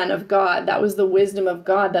plan of God. That was the wisdom of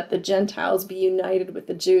God, that the Gentiles be united with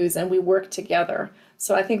the Jews and we work together.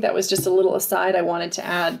 So I think that was just a little aside I wanted to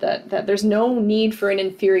add, that there's no need for an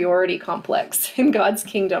inferiority complex in God's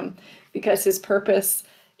kingdom, because his purpose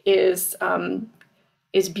is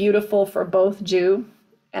beautiful for both Jew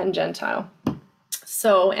and Gentile.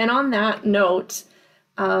 So, and on that note,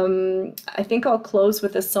 I think I'll close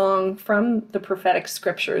with a song from the prophetic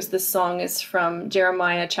scriptures. This song is from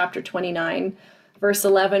Jeremiah chapter 29, verse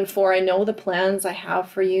 11. "For I know the plans I have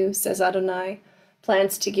for you, says Adonai,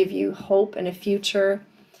 plans to give you hope and a future.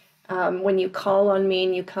 When you call on me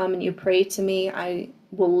and you come and you pray to me, I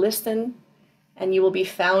will listen and you will be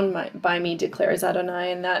found by me, declares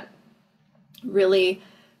Adonai." And that really,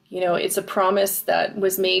 it's a promise that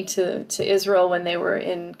was made to Israel when they were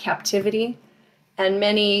in captivity. And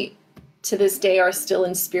many to this day are still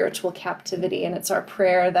in spiritual captivity. And it's our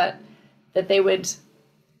prayer that they would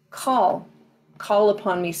call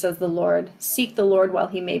upon me, says the Lord. Seek the Lord while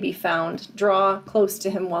he may be found. Draw close to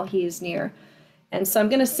him while he is near. And so I'm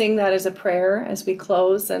going to sing that as a prayer as we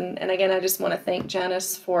close. And again, I just want to thank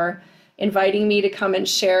Janice for inviting me to come and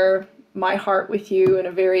share my heart with you in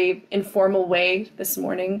a very informal way this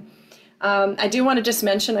morning. I do want to just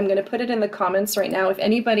mention, I'm going to put it in the comments right now, if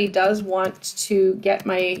anybody does want to get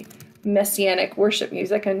my Messianic worship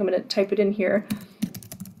music, I'm going to type it in here.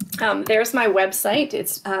 There's my website.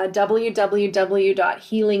 It's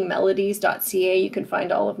www.healingmelodies.ca. You can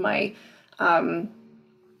find all of my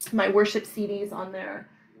my worship CDs on there,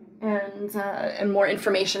 and more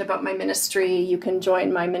information about my ministry. You can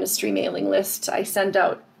join my ministry mailing list. I send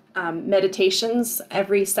out meditations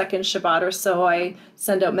every second Shabbat or so. I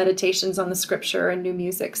send out meditations on the scripture and new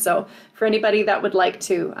music. So for anybody that would like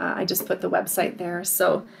to, I just put the website there.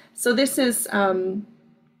 So this is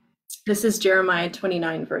Jeremiah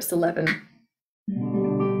 29 verse 11.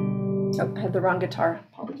 Oh, I had the wrong guitar.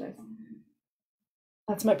 Apologize.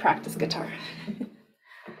 That's my practice guitar.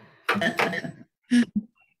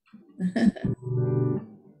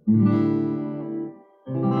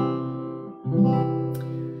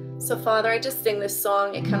 So Father, I just sing this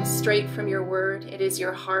song. It comes straight from your word. It is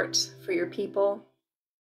your heart for your people.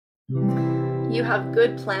 You have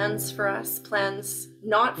good plans for us, plans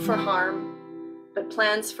not for harm, but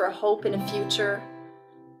plans for hope and a future.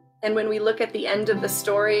 And when we look at the end of the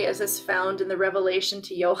story, as is found in the revelation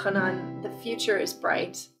to Yochanan, the future is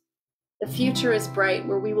bright. The future is bright,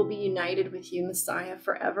 where we will be united with you, Messiah,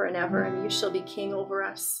 forever and ever, and you shall be king over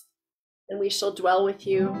us, and we shall dwell with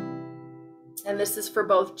you. And this is for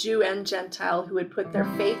both Jew and Gentile who would put their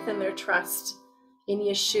faith and their trust in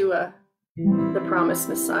Yeshua, the promised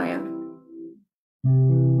Messiah.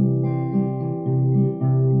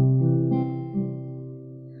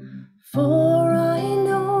 For I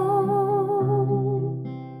know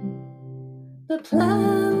the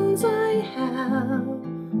plans I have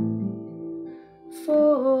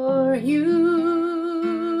for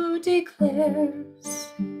you,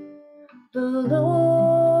 declares the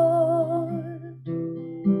Lord.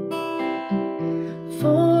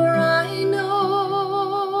 For I know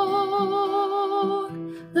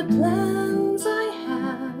the plans I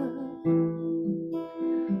have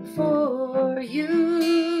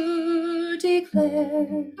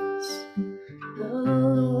the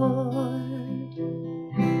Lord.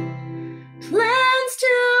 Plans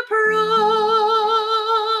to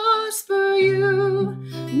prosper you,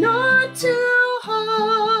 not to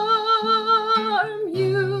harm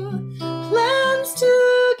you. Plans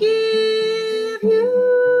to give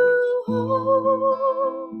you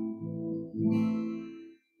hope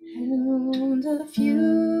and a future.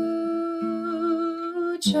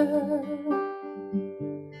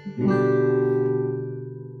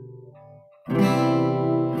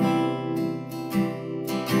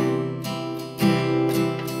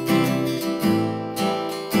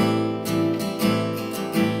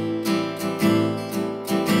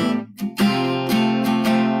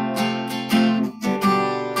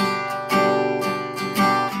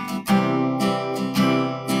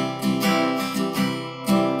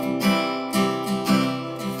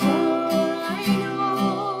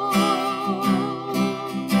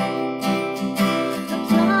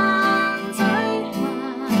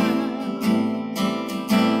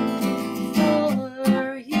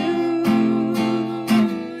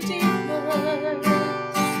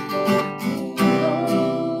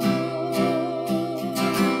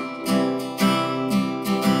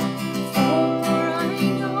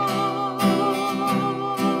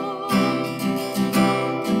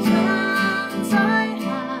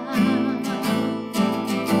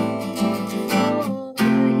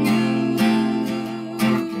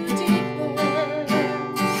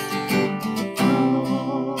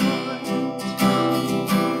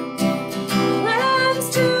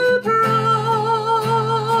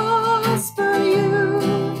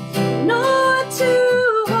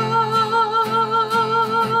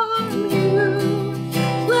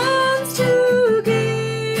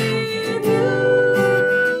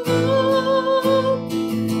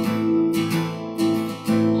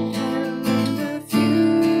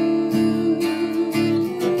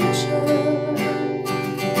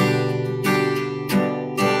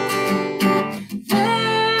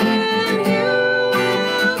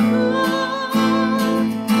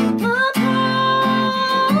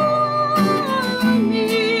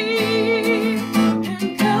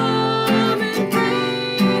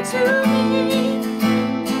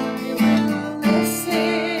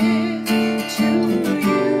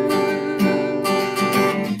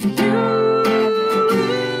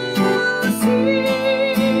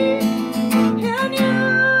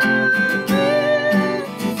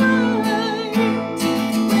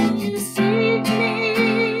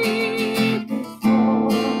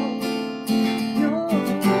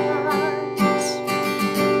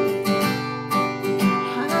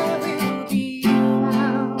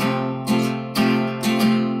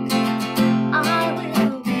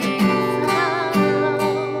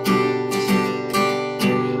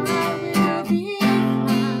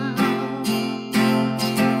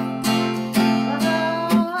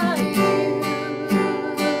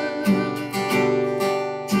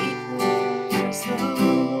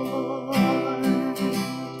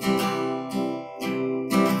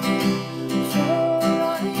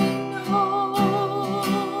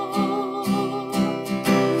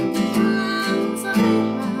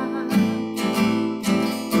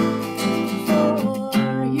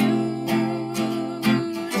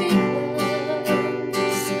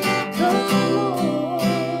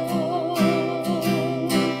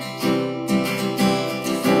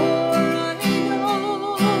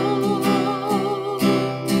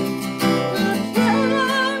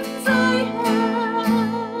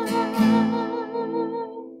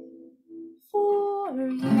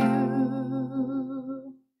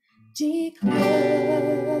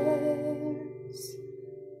 Declares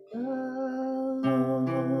the Lord.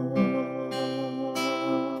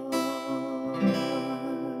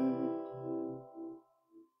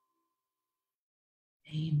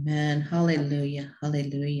 Amen. Hallelujah.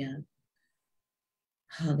 Hallelujah.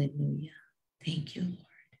 Hallelujah. Thank you, Lord.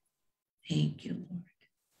 Thank you, Lord.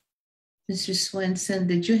 Mr. Swenson,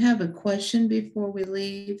 did you have a question before we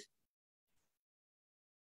leave?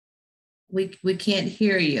 We can't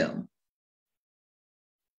hear you.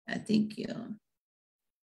 I think you.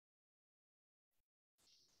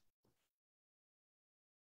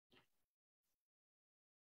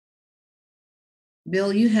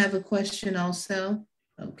 Bill, you have a question also?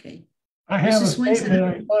 Okay. I have Mr. a Swenson. statement.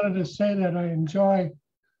 I wanted to say that I enjoy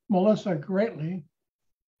Melissa greatly.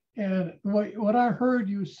 And what I heard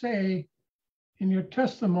you say in your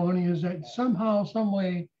testimony is that somehow, some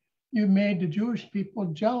way, you made the Jewish people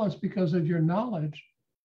jealous because of your knowledge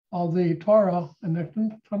of the Torah and the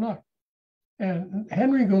Tanakh. And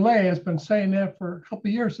Henry Goulet has been saying that for a couple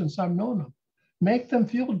of years since I've known him. Make them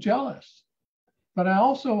feel jealous. But I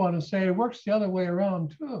also want to say it works the other way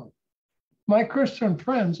around too. My Christian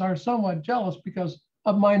friends are somewhat jealous because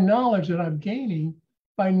of my knowledge that I'm gaining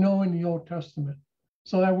by knowing the Old Testament.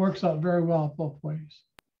 So that works out very well both ways.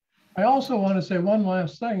 I also want to say one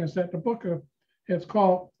last thing is that the book it's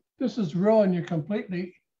called This Is Real and You're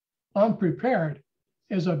Completely Unprepared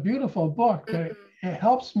is a beautiful book that it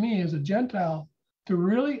helps me as a Gentile to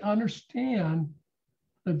really understand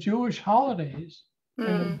the Jewish holidays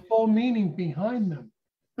and the full meaning behind them.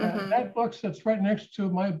 That book sits right next to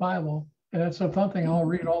my Bible, and it's something I'll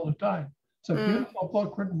read all the time. It's a beautiful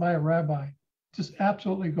book written by a rabbi, just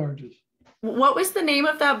absolutely gorgeous. What was the name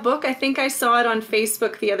of that book? I think I saw it on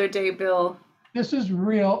Facebook the other day, Bill. This is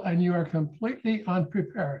real, and you are completely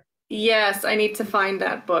unprepared. Yes, I need to find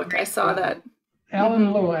that book. I saw that.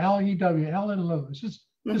 Alan Lew, L-E-W, Alan Lew. It's just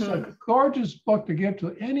a gorgeous book to give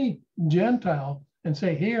to any Gentile and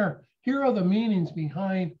say, here are the meanings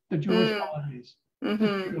behind the Jewish holidays. It's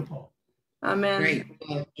beautiful. Amen. Great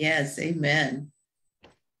book. Yes, amen.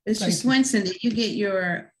 Mr. Swenson, did you get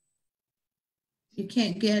you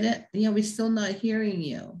can't get it? Yeah, we're still not hearing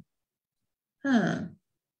you. Huh.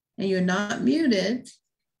 And you're not muted.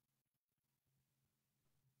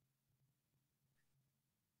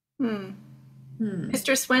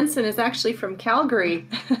 Mr. Swenson is actually from Calgary.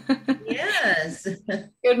 Yes.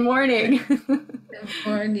 Good morning. Good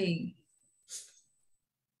morning.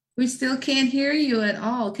 We still can't hear you at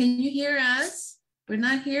all. Can you hear us? We're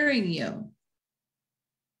not hearing you.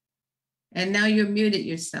 And now you're muted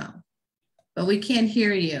yourself, but we can't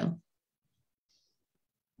hear you.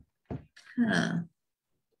 Huh.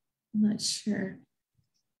 I'm not sure.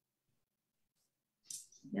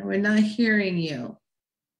 No, we're not hearing you.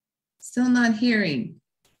 Still not hearing.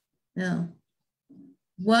 No.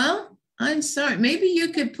 Well, I'm sorry. Maybe you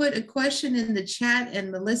could put a question in the chat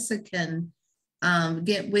and Melissa can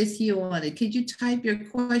get with you on it. Could you type your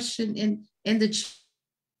question in the chat?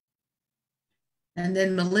 And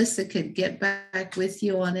then Melissa could get back with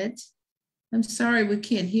you on it. I'm sorry, we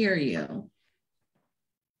can't hear you.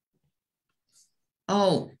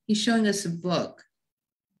 Oh, he's showing us a book.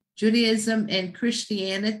 Judaism and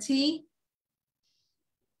Christianity.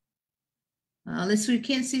 Let's see, we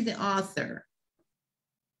can't see the author.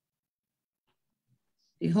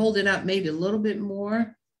 You hold it up maybe a little bit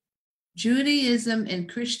more. Judaism and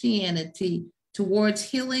Christianity towards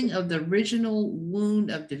healing of the original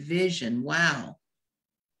wound of division. Wow.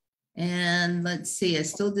 And let's see, I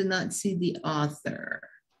still did not see the author,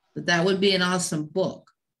 but that would be an awesome book.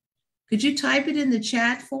 Could you type it in the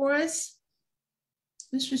chat for us,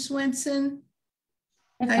 Mr. Swenson?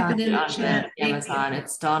 Type it in the chat. Amazon.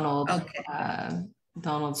 It's Donald. Okay.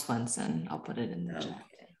 Donald Swenson. I'll put it in the chat.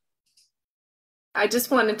 I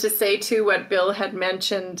just wanted to say too what Bill had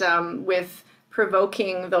mentioned with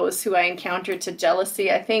provoking those who I encountered to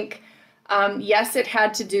jealousy. I think, yes, it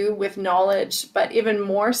had to do with knowledge, but even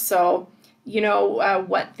more so, you know,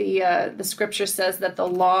 what the scripture says, that the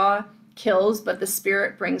law kills, but the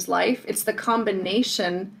Spirit brings life. It's the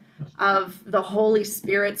combination of the Holy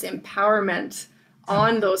Spirit's empowerment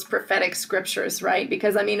on those prophetic scriptures, right?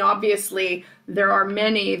 Because I mean, obviously there are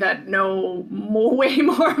many that know way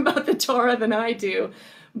more about the Torah than I do.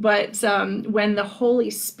 But when the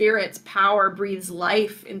Holy Spirit's power breathes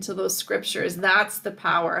life into those scriptures, that's the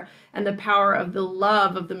power, and the power of the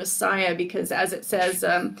love of the Messiah. Because as it says,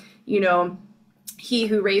 you know, he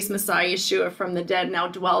who raised Messiah Yeshua from the dead now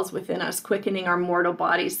dwells within us, quickening our mortal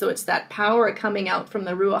bodies. So it's that power coming out from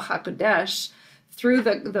the Ruach HaKodesh through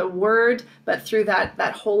the word, but through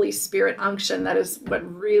that Holy Spirit unction, that is what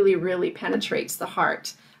really, really penetrates the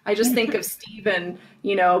heart. I just think of Stephen,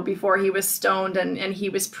 you know, before he was stoned, and he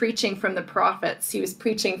was preaching from the prophets. He was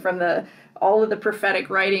preaching from all of the prophetic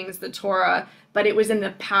writings, the Torah, but it was in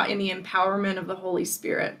the empowerment of the Holy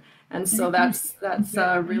Spirit. And so that's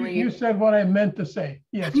really. You said what I meant to say.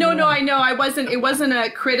 Yes. No, I know. It wasn't a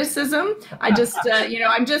criticism. I just, you know,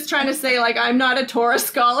 I'm just trying to say, like, I'm not a Torah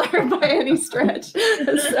scholar by any stretch.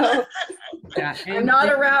 So yeah, I'm not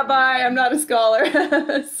a rabbi. I'm not a scholar.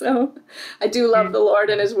 So I do love the Lord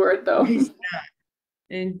and His Word, though.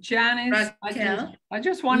 And Janice, I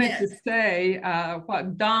just wanted to say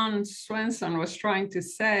what Don Swenson was trying to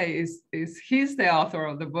say is he's the author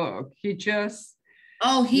of the book. He just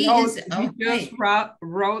He just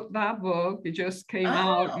wrote that book. It just came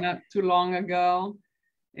out not too long ago.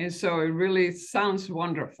 And so it really sounds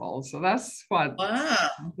wonderful. So that's what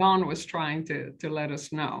Don was trying to let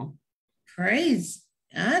us know. Praise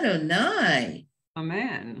Adonai.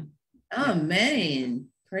 Amen. Amen.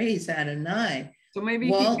 Praise Adonai. So maybe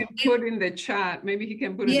he can put in the chat,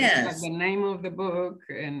 the name of the book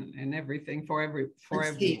and everything for everyone.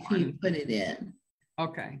 See if he put it in.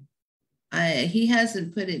 Okay. He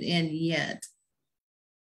hasn't put it in yet.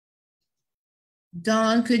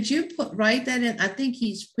 Don, could you write that in? I think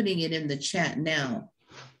he's putting it in the chat now.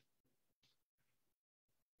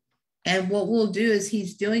 And what we'll do is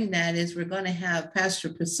he's doing that is we're going to have Pastor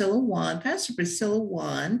Priscilla Wan. Pastor Priscilla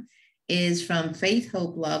Wan is from Faith,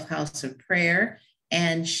 Hope, Love, House of Prayer.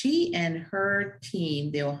 And she and her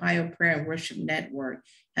team, the Ohio Prayer and Worship Network,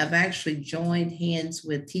 have actually joined hands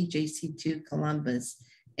with TJCll Columbus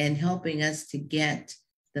in helping us to get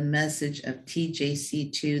the message of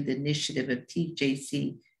TJCll, the initiative of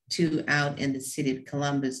TJCll out in the city of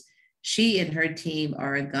Columbus. She and her team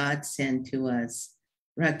are a godsend to us.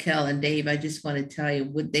 Raquel and Dave, I just want to tell you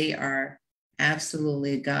what they are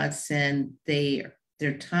absolutely a godsend.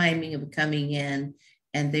 Their timing of coming in,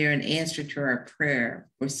 and they're an answer to our prayer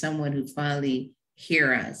for someone who finally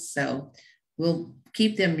hear us. So we'll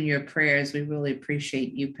keep them in your prayers. We really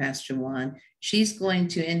appreciate you, Pastor Juan. She's going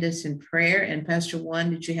to end us in prayer. And Pastor Juan,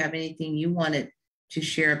 did you have anything you wanted to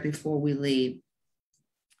share before we leave?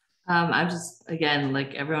 I'm just, again,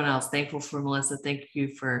 like everyone else, thankful for Melissa. Thank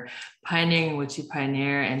you for pioneering what you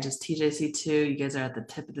pioneer, and just TJCll. You guys are at the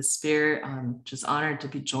tip of the spear. I'm just honored to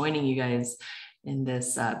be joining you guys in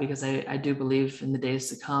this because I do believe in the days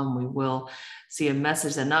to come, we will see a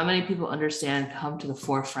message that not many people understand come to the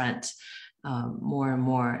forefront more and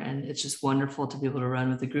more. And it's just wonderful to be able to run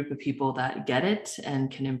with a group of people that get it and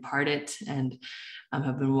can impart it, and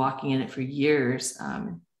have been walking in it for years.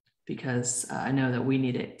 Because I know that we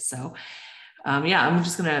need it. So yeah, I'm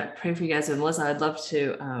just gonna pray for you guys. And Melissa, I'd love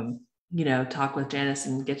to, talk with Janice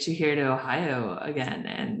and get you here to Ohio again.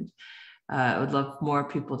 And I would love more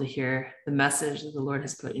people to hear the message that the Lord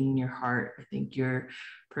has put in your heart. I think you're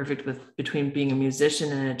perfect between being a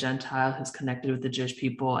musician and a Gentile who's connected with the Jewish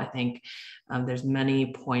people. I think there's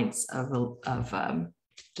many points of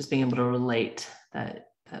just being able to relate that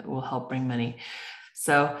will help bring many.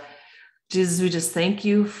 So Jesus, we just thank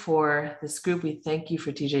you for this group. We thank you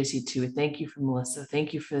for TJCll. We thank you for Melissa.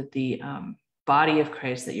 Thank you for the body of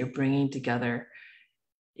Christ that you're bringing together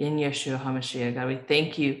in Yeshua HaMashiach. God, we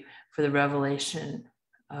thank you for the revelation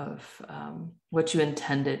of what you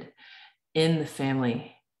intended in the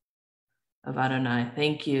family of Adonai.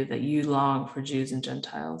 Thank you that you long for Jews and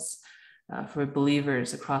Gentiles, for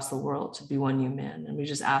believers across the world to be one new man. And we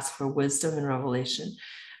just ask for wisdom and revelation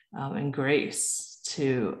and grace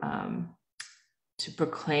to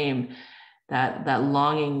proclaim that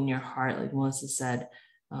longing in your heart, like Melissa said,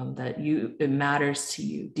 that it matters to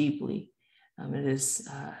you deeply. It is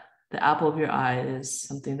the apple of your eye is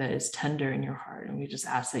something that is tender in your heart. And we just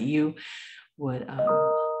ask that you would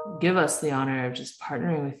give us the honor of just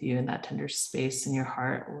partnering with you in that tender space in your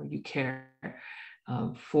heart where you care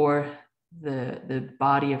for the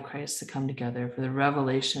body of Christ to come together, for the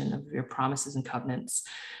revelation of your promises and covenants,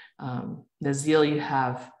 the zeal you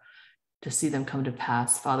have to see them come to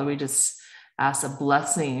pass. Father, we just ask a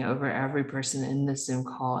blessing over every person in this Zoom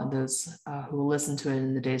call and those who will listen to it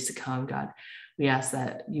in the days to come, God. We ask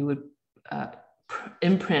that you would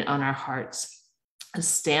imprint on our hearts, a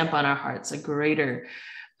stamp on our hearts, a greater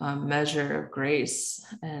measure of grace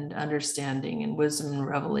and understanding and wisdom and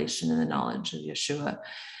revelation and the knowledge of Yeshua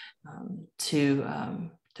to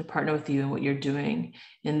partner with you in what you're doing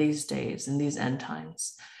in these days, in these end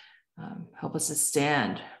times. Help us to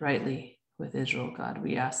stand rightly with Israel, God.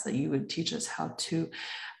 We ask that you would teach us how to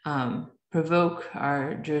provoke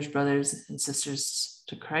our Jewish brothers and sisters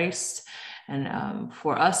to Christ, and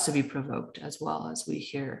for us to be provoked as well as we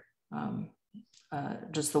hear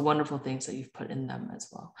just the wonderful things that you've put in them as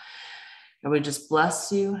well. And we just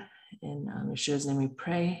bless you. In Yeshua's name we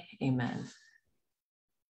pray. Amen.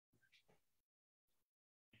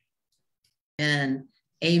 And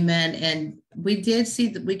amen. And we did see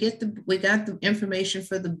that we got the information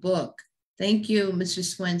for the book. Thank you, Mr.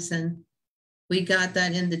 Swenson. We got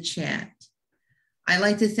that in the chat. I'd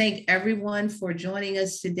like to thank everyone for joining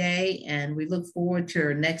us today, and we look forward to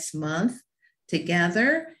our next month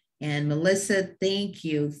together. And Melissa, thank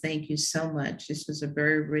you. Thank you so much. This was a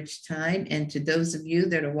very rich time. And to those of you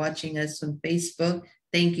that are watching us on Facebook,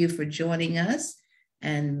 thank you for joining us.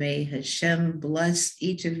 And may Hashem bless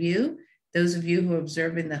each of you. Those of you who are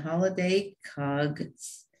observing the holiday, Chag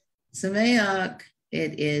Sameach.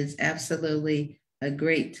 It is absolutely a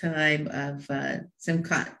great time of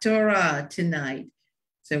Simchat Torah tonight.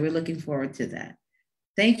 So we're looking forward to that.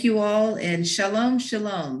 Thank you all, and shalom,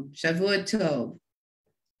 shalom, Shavua Tov.